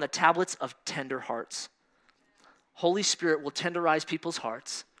 but on the tablets of tender hearts. Holy Spirit will tenderize people's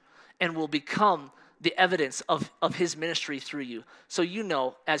hearts and will become the evidence of his ministry through you. So you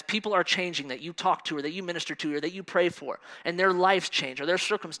know, as people are changing that you talk to or that you minister to or that you pray for, and their lives change or their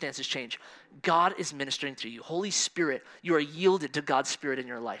circumstances change, God is ministering through you. Holy Spirit, you are yielded to God's Spirit in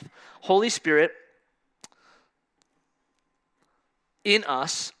your life. Holy Spirit in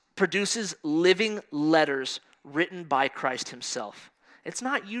us produces living letters written by Christ himself. It's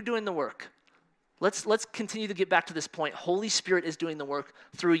not you doing the work. Let's continue to get back to this point. Holy Spirit is doing the work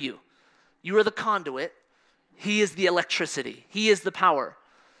through you. You are the conduit. He is the electricity. He is the power.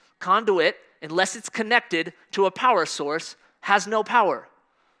 Conduit, unless it's connected to a power source, has no power.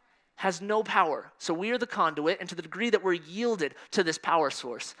 Has no power. So we are the conduit, and to the degree that we're yielded to this power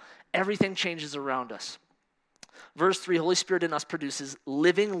source, everything changes around us. Verse 3, Holy Spirit in us produces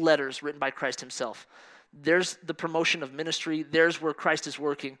living letters written by Christ himself. There's the promotion of ministry. There's where Christ is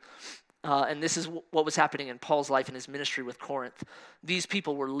working. And this is what was happening in Paul's life and his ministry with Corinth. These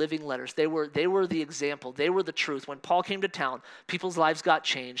people were living letters. They were the example. They were the truth. When Paul came to town, people's lives got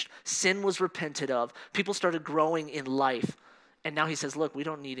changed. Sin was repented of. People started growing in life. And now he says, look, we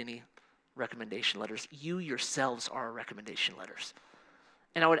don't need any recommendation letters. You yourselves are our recommendation letters.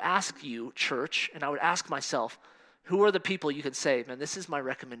 And I would ask you, church, and I would ask myself, who are the people you can say, man, this is my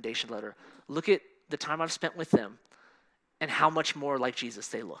recommendation letter. Look at the time I've spent with them and how much more like Jesus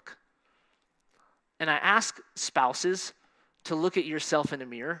they look. And I ask spouses to look at yourself in a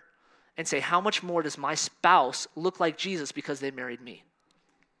mirror and say, how much more does my spouse look like Jesus because they married me?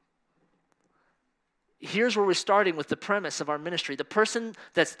 Here's where we're starting with the premise of our ministry. The person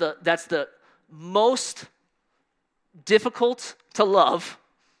that's the most difficult to love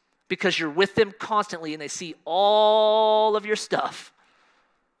because you're with them constantly and they see all of your stuff.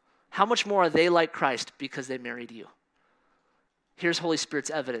 How much more are they like Christ because they married you? Here's Holy Spirit's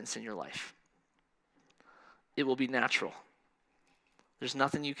evidence in your life. It will be natural. There's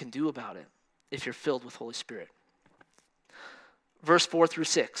nothing you can do about it if you're filled with Holy Spirit. Verse 4 through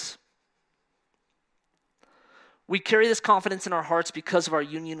 6. We carry this confidence in our hearts because of our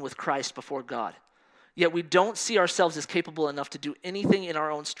union with Christ before God. Yet we don't see ourselves as capable enough to do anything in our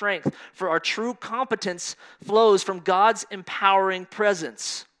own strength, for our true competence flows from God's empowering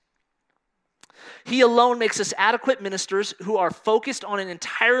presence. He alone makes us adequate ministers who are focused on an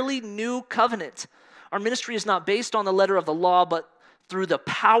entirely new covenant. Our ministry is not based on the letter of the law, but through the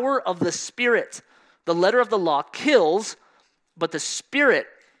power of the Spirit. The letter of the law kills, but the Spirit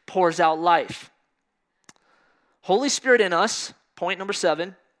pours out life. Holy Spirit in us, point number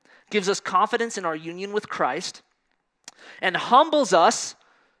 7, gives us confidence in our union with Christ and humbles us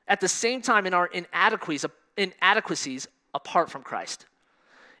at the same time in our inadequacies apart from Christ.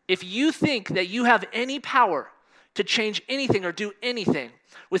 If you think that you have any power to change anything or do anything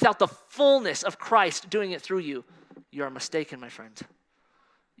without the fullness of Christ doing it through you, you are mistaken, my friend.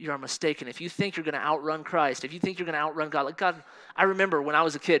 You are mistaken. If you think you're going to outrun Christ, if you think you're going to outrun God, like God, I remember when I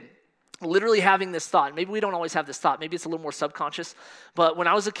was a kid, literally having this thought. Maybe we don't always have this thought. Maybe it's a little more subconscious. But when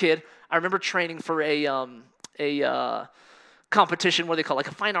I was a kid, I remember training for a competition, what they call like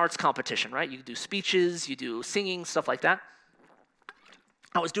a fine arts competition, right? You do speeches, you do singing, stuff like that.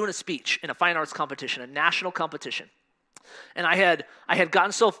 I was doing a speech in a fine arts competition, a national competition. And I had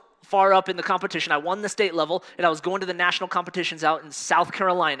gotten so far up in the competition, I won the state level, and I was going to the national competitions out in South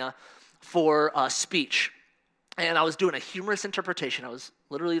Carolina for a speech. And I was doing a humorous interpretation. I was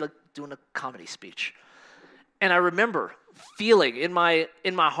literally like doing a comedy speech. And I remember feeling in my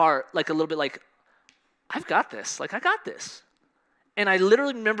heart like a little bit like, I've got this. Like, I got this. And I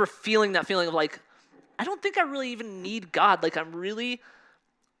literally remember feeling that feeling of like, I don't think I really even need God. Like I'm really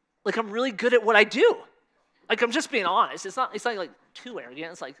good at what I do. Like, I'm just being honest. It's not like too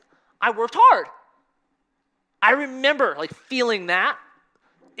arrogant. It's like, I worked hard. I remember like feeling that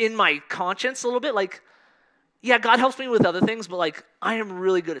in my conscience a little bit, like, yeah, God helps me with other things, but like, I am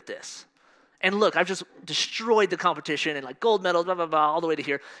really good at this. And look, I've just destroyed the competition and like gold medals, blah, blah, blah, all the way to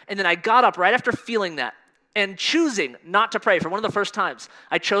here. And then I got up right after feeling that and choosing not to pray. For one of the first times,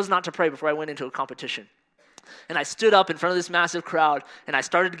 I chose not to pray before I went into a competition. And I stood up in front of this massive crowd and I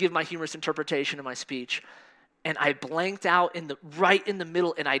started to give my humorous interpretation of my speech. And I blanked out right in the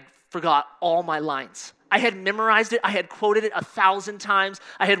middle and I forgot all my lines. I had memorized it. I had quoted it 1,000 times.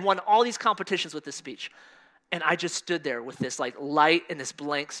 I had won all these competitions with this speech. And I just stood there with this like light and this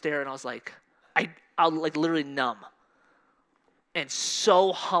blank stare, and I was like, I'll like literally numb. And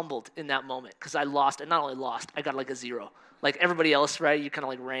so humbled in that moment because I lost, and not only lost, I got like a 0. Like everybody else, right? You kind of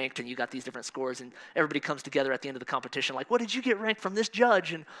like ranked and you got these different scores, and everybody comes together at the end of the competition like, what did you get ranked from this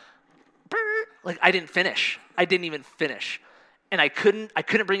judge? And like I didn't finish. I didn't even finish. And I couldn't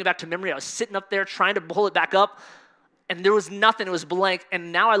bring it back to memory. I was sitting up there trying to pull it back up. And there was nothing. It was blank.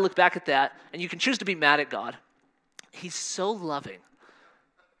 And now I look back at that, and you can choose to be mad at God. He's so loving.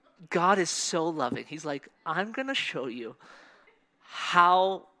 God is so loving. He's like, I'm going to show you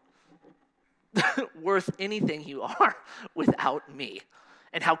how worth anything you are without me,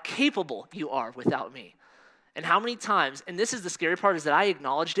 and how capable you are without me. And how many times, and this is the scary part, is that I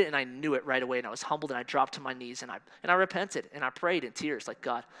acknowledged it, and I knew it right away, and I was humbled, and I dropped to my knees, and I repented, and I prayed in tears, like,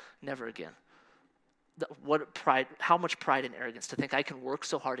 God, never again. What pride, how much pride and arrogance to think I can work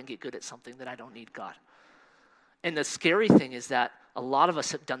so hard and get good at something that I don't need God. And the scary thing is that a lot of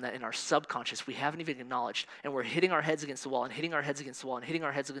us have done that in our subconscious. We haven't even acknowledged. And we're hitting our heads against the wall and hitting our heads against the wall and hitting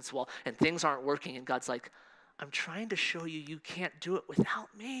our heads against the wall. And things aren't working. And God's like, I'm trying to show you you can't do it without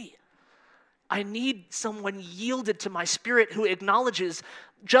me. I need someone yielded to my spirit who acknowledges,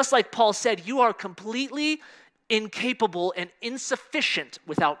 just like Paul said, you are completely incapable and insufficient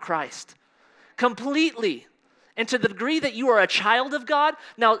without Christ. Completely. And to the degree that you are a child of God,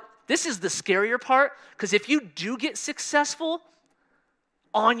 now this is the scarier part, because if you do get successful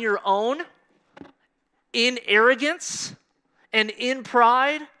on your own, in arrogance and in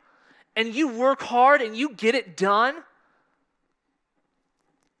pride, and you work hard and you get it done,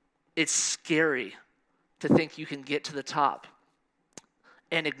 it's scary to think you can get to the top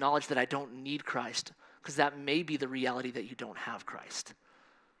and acknowledge that I don't need Christ, because that may be the reality that you don't have Christ.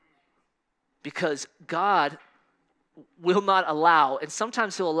 Because God will not allow, and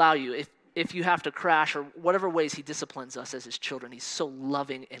sometimes he'll allow you if you have to crash or whatever ways he disciplines us as his children. He's so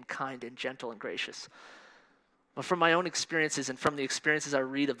loving and kind and gentle and gracious. But from my own experiences and from the experiences I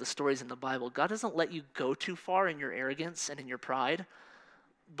read of the stories in the Bible, God doesn't let you go too far in your arrogance and in your pride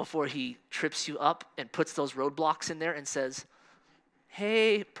before he trips you up and puts those roadblocks in there and says,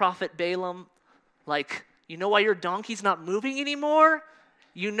 hey, Prophet Balaam, like, you know why your donkey's not moving anymore?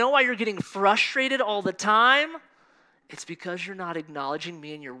 You know why you're getting frustrated all the time? It's because you're not acknowledging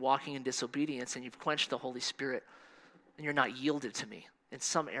me and you're walking in disobedience and you've quenched the Holy Spirit and you're not yielded to me in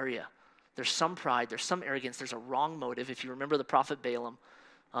some area. There's some pride, there's some arrogance, there's a wrong motive. If you remember the prophet Balaam,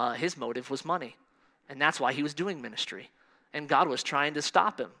 his motive was money. And that's why he was doing ministry. And God was trying to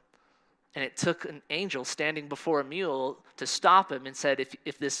stop him. And it took an angel standing before a mule to stop him and said,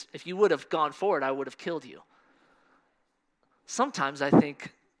 if you would have gone forward, I would have killed you. Sometimes I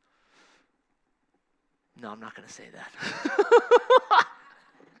think, no, I'm not going to say that.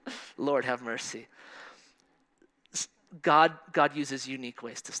 Lord, have mercy. God uses unique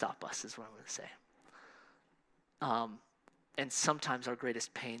ways to stop us, is what I'm going to say. And sometimes our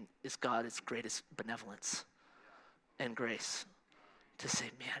greatest pain is God's greatest benevolence and grace. To say,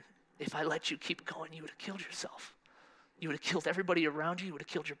 man, if I let you keep going, you would have killed yourself. You would have killed everybody around you. You would have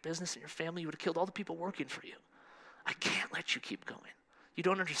killed your business and your family. You would have killed all the people working for you. I can't let you keep going. You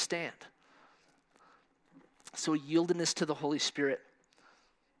don't understand. So yieldedness to the Holy Spirit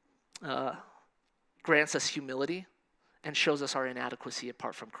grants us humility and shows us our inadequacy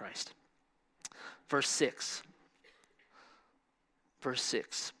apart from Christ. Verse 6.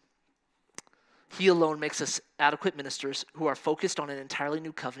 He alone makes us adequate ministers who are focused on an entirely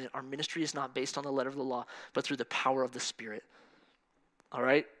new covenant. Our ministry is not based on the letter of the law, but through the power of the Spirit. All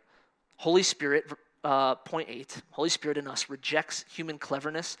right? Holy Spirit, point 8. Holy Spirit in us rejects human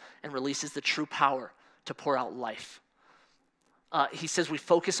cleverness and releases the true power to pour out life. He says we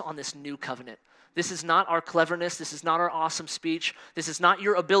focus on this new covenant. This is not our cleverness. This is not our awesome speech. This is not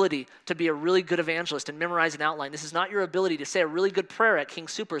your ability to be a really good evangelist and memorize an outline. This is not your ability to say a really good prayer at King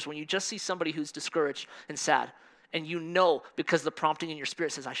Soopers when you just see somebody who's discouraged and sad. And you know because the prompting in your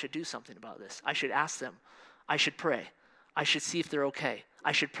spirit says, I should do something about this. I should ask them. I should pray. I should see if they're okay.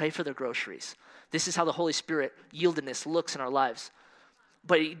 I should pray for their groceries. This is how the Holy Spirit yieldedness looks in our lives.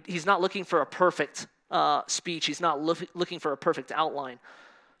 But he's not looking for a perfect speech. He's not looking for a perfect outline.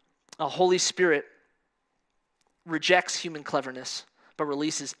 A Holy Spirit rejects human cleverness, but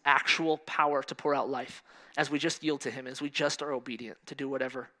releases actual power to pour out life as we just yield to him, as we just are obedient to do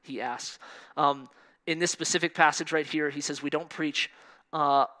whatever he asks. In this specific passage right here, he says we don't preach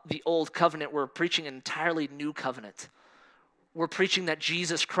the old covenant. We're preaching an entirely new covenant. We're preaching that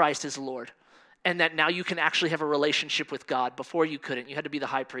Jesus Christ is Lord, and that now you can actually have a relationship with God. Before you couldn't. You had to be the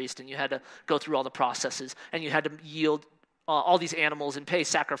high priest, and you had to go through all the processes, and you had to yield all these animals and pay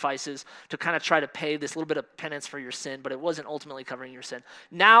sacrifices to kind of try to pay this little bit of penance for your sin, but it wasn't ultimately covering your sin.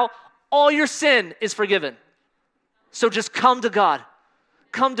 Now, all your sin is forgiven. So just come to God.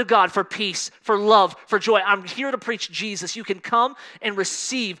 Come to God for peace, for love, for joy. I'm here to preach Jesus. You can come and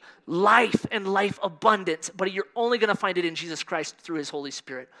receive life and life abundant, but you're only going to find it in Jesus Christ through his Holy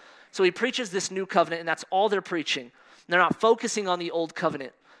Spirit. So he preaches this new covenant, and that's all they're preaching. They're not focusing on the old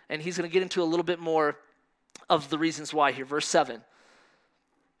covenant, and he's going to get into a little bit more of the reasons why here. Verse 7.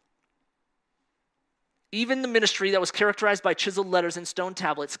 Even the ministry that was characterized by chiseled letters and stone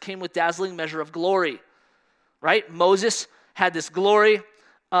tablets came with dazzling measure of glory. Right? Moses had this glory.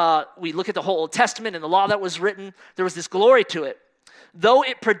 We look at the whole Old Testament and the law that was written. There was this glory to it. Though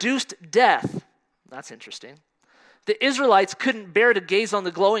it produced death. That's interesting. The Israelites couldn't bear to gaze on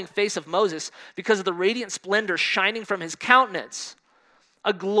the glowing face of Moses because of the radiant splendor shining from his countenance.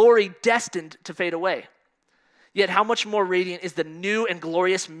 A glory destined to fade away. Yet how much more radiant is the new and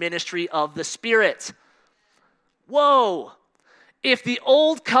glorious ministry of the Spirit? Whoa! if the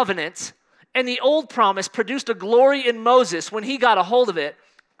old covenant and the old promise produced a glory in Moses when he got a hold of it,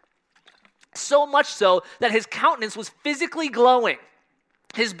 so much so that his countenance was physically glowing.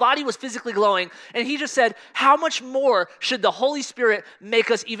 His body was physically glowing, and he just said, how much more should the Holy Spirit make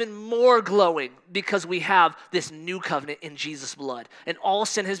us even more glowing because we have this new covenant in Jesus' blood, and all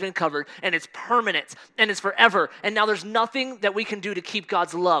sin has been covered, and it's permanent, and it's forever, and now there's nothing that we can do to keep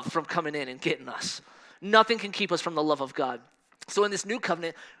God's love from coming in and getting us. Nothing can keep us from the love of God. So in this new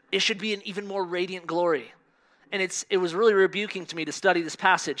covenant, it should be an even more radiant glory. And it was really rebuking to me to study this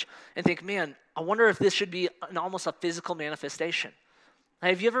passage and think, man, I wonder if this should be almost a physical manifestation.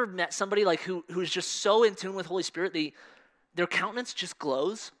 Have you ever met somebody like who's just so in tune with Holy Spirit, their countenance just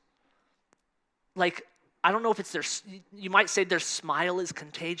glows? Like, I don't know if it's you might say their smile is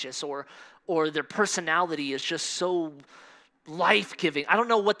contagious or their personality is just so life-giving. I don't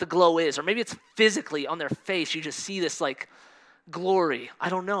know what the glow is, or maybe it's physically on their face. You just see this like glory. I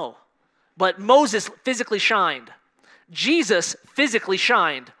don't know. But Moses physically shined. Jesus physically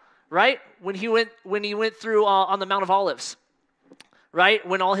shined, right? When he went through on the Mount of Olives. Right?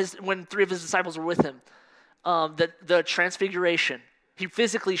 When three of his disciples were with him. The transfiguration. He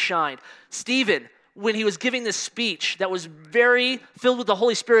physically shined. Stephen, when he was giving this speech that was very filled with the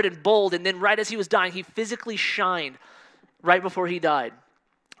Holy Spirit and bold, and then right as he was dying, he physically shined right before he died.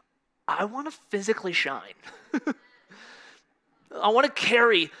 I want to physically shine. I want to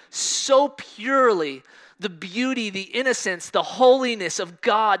carry so purely the beauty, the innocence, the holiness of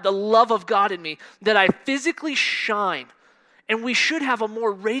God, the love of God in me, that I physically shine. And we should have a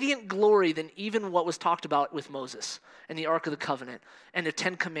more radiant glory than even what was talked about with Moses and the Ark of the Covenant and the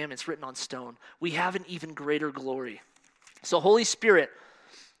 10 Commandments written on stone. We have an even greater glory. So Holy Spirit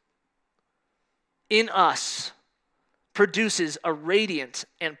in us produces a radiant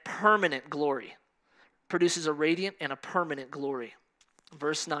and permanent glory. Produces a radiant and a permanent glory.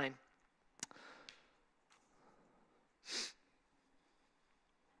 Verse 9.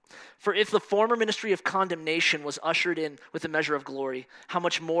 For if the former ministry of condemnation was ushered in with a measure of glory, how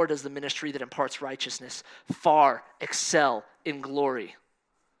much more does the ministry that imparts righteousness far excel in glory?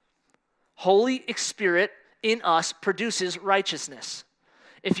 Holy Spirit in us produces righteousness.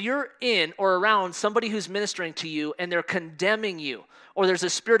 If you're in or around somebody who's ministering to you and they're condemning you, or there's a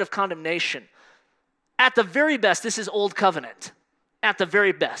spirit of condemnation, at the very best, this is old covenant, at the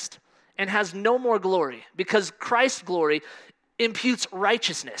very best, and has no more glory, because Christ's glory imputes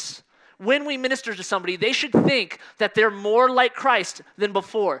righteousness. When we minister to somebody, they should think that they're more like Christ than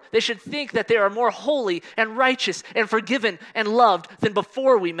before. They should think that they are more holy and righteous and forgiven and loved than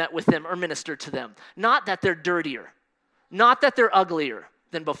before we met with them or ministered to them. Not that they're dirtier. Not that they're uglier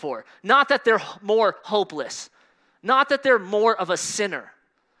than before. Not that they're more hopeless. Not that they're more of a sinner.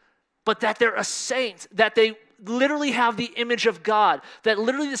 But that they're a saint. That they literally have the image of God. That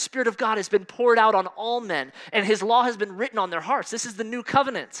literally the Spirit of God has been poured out on all men. And His law has been written on their hearts. This is the new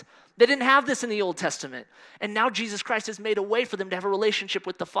covenant. They didn't have this in the Old Testament. And now Jesus Christ has made a way for them to have a relationship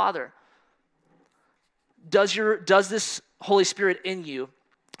with the Father. Does this Holy Spirit in you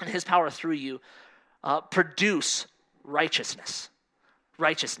and His power through you produce righteousness?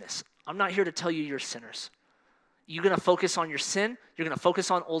 Righteousness. I'm not here to tell you you're sinners. You're going to focus on your sin, you're going to focus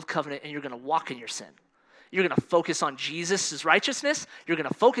on Old Covenant, and you're going to walk in your sin. You're going to focus on Jesus' righteousness, you're going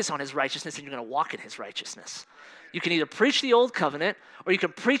to focus on His righteousness, and you're going to walk in His righteousness. You can either preach the Old Covenant or you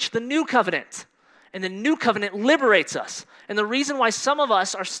can preach the New Covenant. And the New Covenant liberates us. And the reason why some of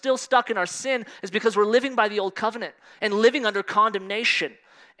us are still stuck in our sin is because we're living by the Old Covenant and living under condemnation.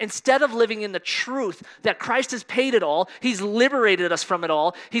 Instead of living in the truth that Christ has paid it all, He's liberated us from it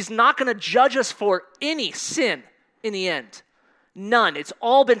all. He's not going to judge us for any sin in the end. None. It's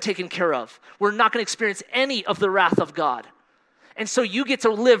all been taken care of. We're not going to experience any of the wrath of God. And so you get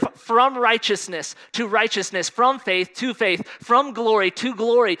to live from righteousness to righteousness, from faith to faith, from glory to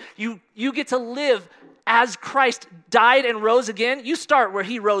glory. You get to live as Christ died and rose again. You start where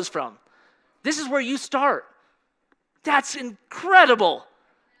He rose from. This is where you start. That's incredible.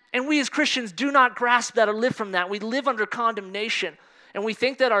 And we as Christians do not grasp that or live from that. We live under condemnation. And we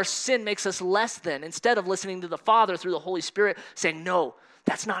think that our sin makes us less than, instead of listening to the Father through the Holy Spirit saying, no,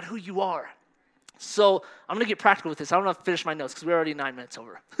 that's not who you are. So I'm going to get practical with this. I don't have to finish my notes because we're already 9 minutes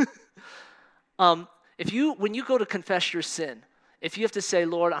over. When you go to confess your sin, if you have to say,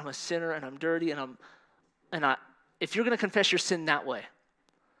 Lord, I'm a sinner and I'm dirty if you're going to confess your sin that way,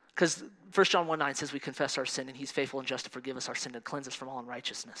 because 1 John 1:9 says we confess our sin and He's faithful and just to forgive us our sin and cleanse us from all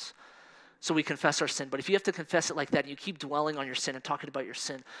unrighteousness. So we confess our sin. But if you have to confess it like that, and you keep dwelling on your sin and talking about your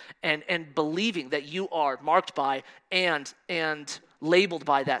sin and believing that you are marked by and labeled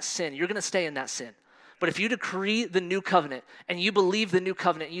by that sin, you're going to stay in that sin. But if you decree the new covenant and you believe the new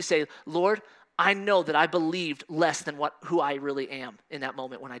covenant, and you say, Lord, I know that I believed less than who I really am in that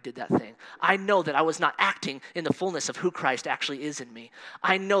moment when I did that thing. I know that I was not acting in the fullness of who Christ actually is in me.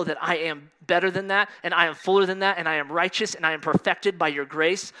 I know that I am better than that, and I am fuller than that, and I am righteous, and I am perfected by your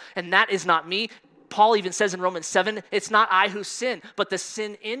grace, and that is not me. Paul even says in Romans 7, it's not I who sin, but the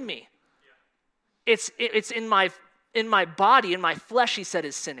sin in me. It's in my body, in my flesh, he said,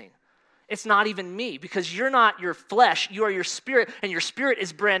 is sinning. It's not even me, because you're not your flesh, you are your spirit, and your spirit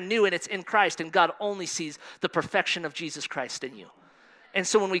is brand new, and it's in Christ, and God only sees the perfection of Jesus Christ in you. And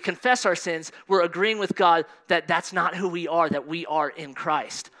so when we confess our sins, we're agreeing with God that that's not who we are, that we are in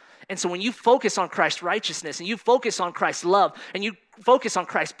Christ. And so when you focus on Christ's righteousness, and you focus on Christ's love, and you focus on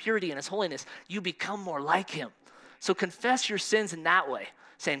Christ's purity and his holiness, you become more like him. So confess your sins in that way,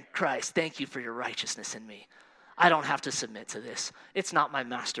 saying, Christ, thank you for your righteousness in me. I don't have to submit to this. It's not my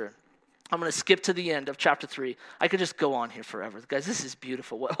master. I'm going to skip to the end of chapter 3. I could just go on here forever. Guys, this is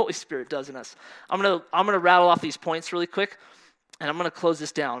beautiful, what Holy Spirit does in us. I'm going to rattle off these points really quick, and I'm going to close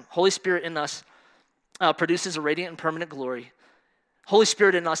this down. Holy Spirit in us produces a radiant and permanent glory. Holy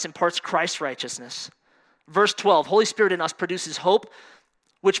Spirit in us imparts Christ's righteousness. Verse 12, Holy Spirit in us produces hope,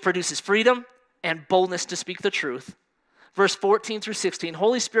 which produces freedom and boldness to speak the truth. Verse 14 through 16,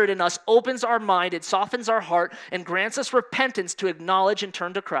 Holy Spirit in us opens our mind, it softens our heart, and grants us repentance to acknowledge and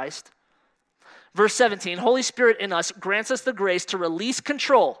turn to Christ. Verse 17, Holy Spirit in us grants us the grace to release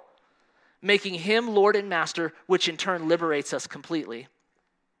control, making him Lord and Master, which in turn liberates us completely.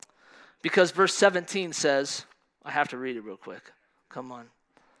 Because verse 17 says, I have to read it real quick. Come on.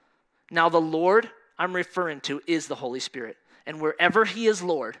 Now the Lord I'm referring to is the Holy Spirit. And wherever he is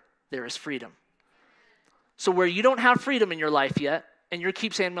Lord, there is freedom. So where you don't have freedom in your life yet, and you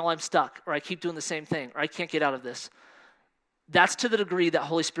keep saying, well, I'm stuck, or I keep doing the same thing, or I can't get out of this, that's to the degree that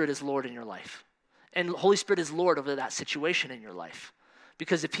Holy Spirit is Lord in your life. And the Holy Spirit is Lord over that situation in your life.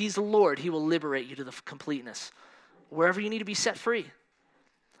 Because if he's the Lord, he will liberate you to the completeness. Wherever you need to be set free.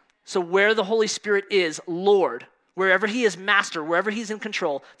 So where the Holy Spirit is Lord, wherever he is master, wherever he's in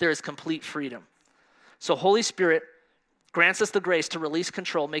control, there is complete freedom. So Holy Spirit grants us the grace to release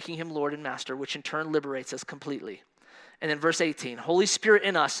control, making him Lord and Master, which in turn liberates us completely. And then verse 18, Holy Spirit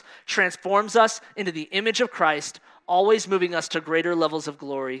in us transforms us into the image of Christ, always moving us to greater levels of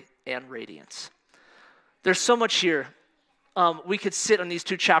glory and radiance. There's so much here. We could sit on these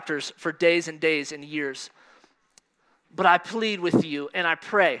two chapters for days and days and years. But I plead with you and I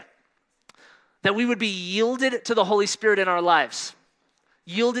pray that we would be yielded to the Holy Spirit in our lives.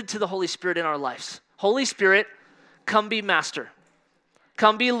 Yielded to the Holy Spirit in our lives. Holy Spirit, come be master.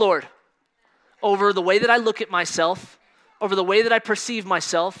 Come be Lord over the way that I look at myself, over the way that I perceive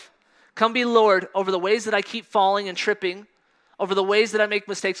myself. Come be Lord over the ways that I keep falling and tripping, over the ways that I make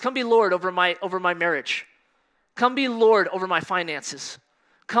mistakes. Come be Lord over my marriage. Come be Lord over my finances.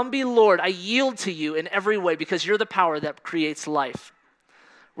 Come be Lord. I yield to you in every way because you're the power that creates life.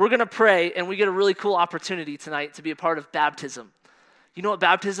 We're going to pray, and we get a really cool opportunity tonight to be a part of baptism. You know what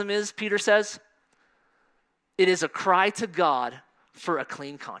baptism is, Peter says? It is a cry to God for a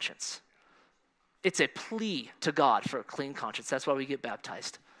clean conscience. It's a plea to God for a clean conscience. That's why we get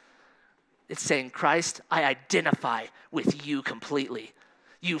baptized. It's saying, Christ, I identify with you completely.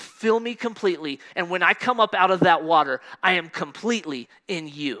 You fill me completely, and when I come up out of that water, I am completely in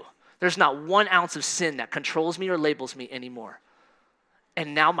you. There's not 1 ounce of sin that controls me or labels me anymore.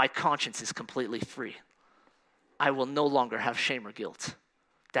 And now my conscience is completely free. I will no longer have shame or guilt.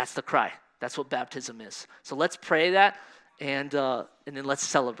 That's the cry. That's what baptism is. So let's pray that, and then let's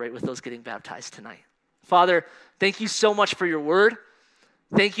celebrate with those getting baptized tonight. Father, thank you so much for your word.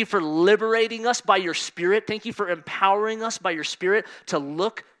 Thank you for liberating us by your Spirit. Thank you for empowering us by your Spirit to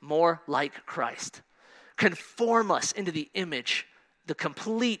look more like Christ. Conform us into the image, the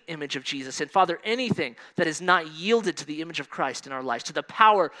complete image of Jesus. And Father, anything that is not yielded to the image of Christ in our lives, to the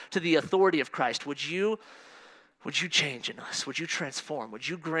power, to the authority of Christ, would you change in us? Would you transform? Would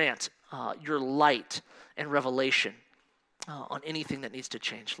you grant your light and revelation on anything that needs to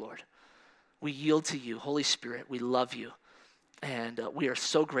change, Lord? We yield to you, Holy Spirit. We love you. And we are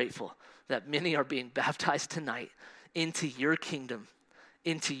so grateful that many are being baptized tonight into your kingdom,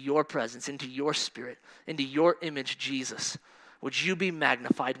 into your presence, into your Spirit, into your image, Jesus. Would you be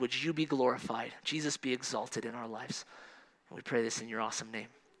magnified? Would you be glorified? Jesus, be exalted in our lives. And we pray this in your awesome name.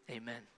 Amen.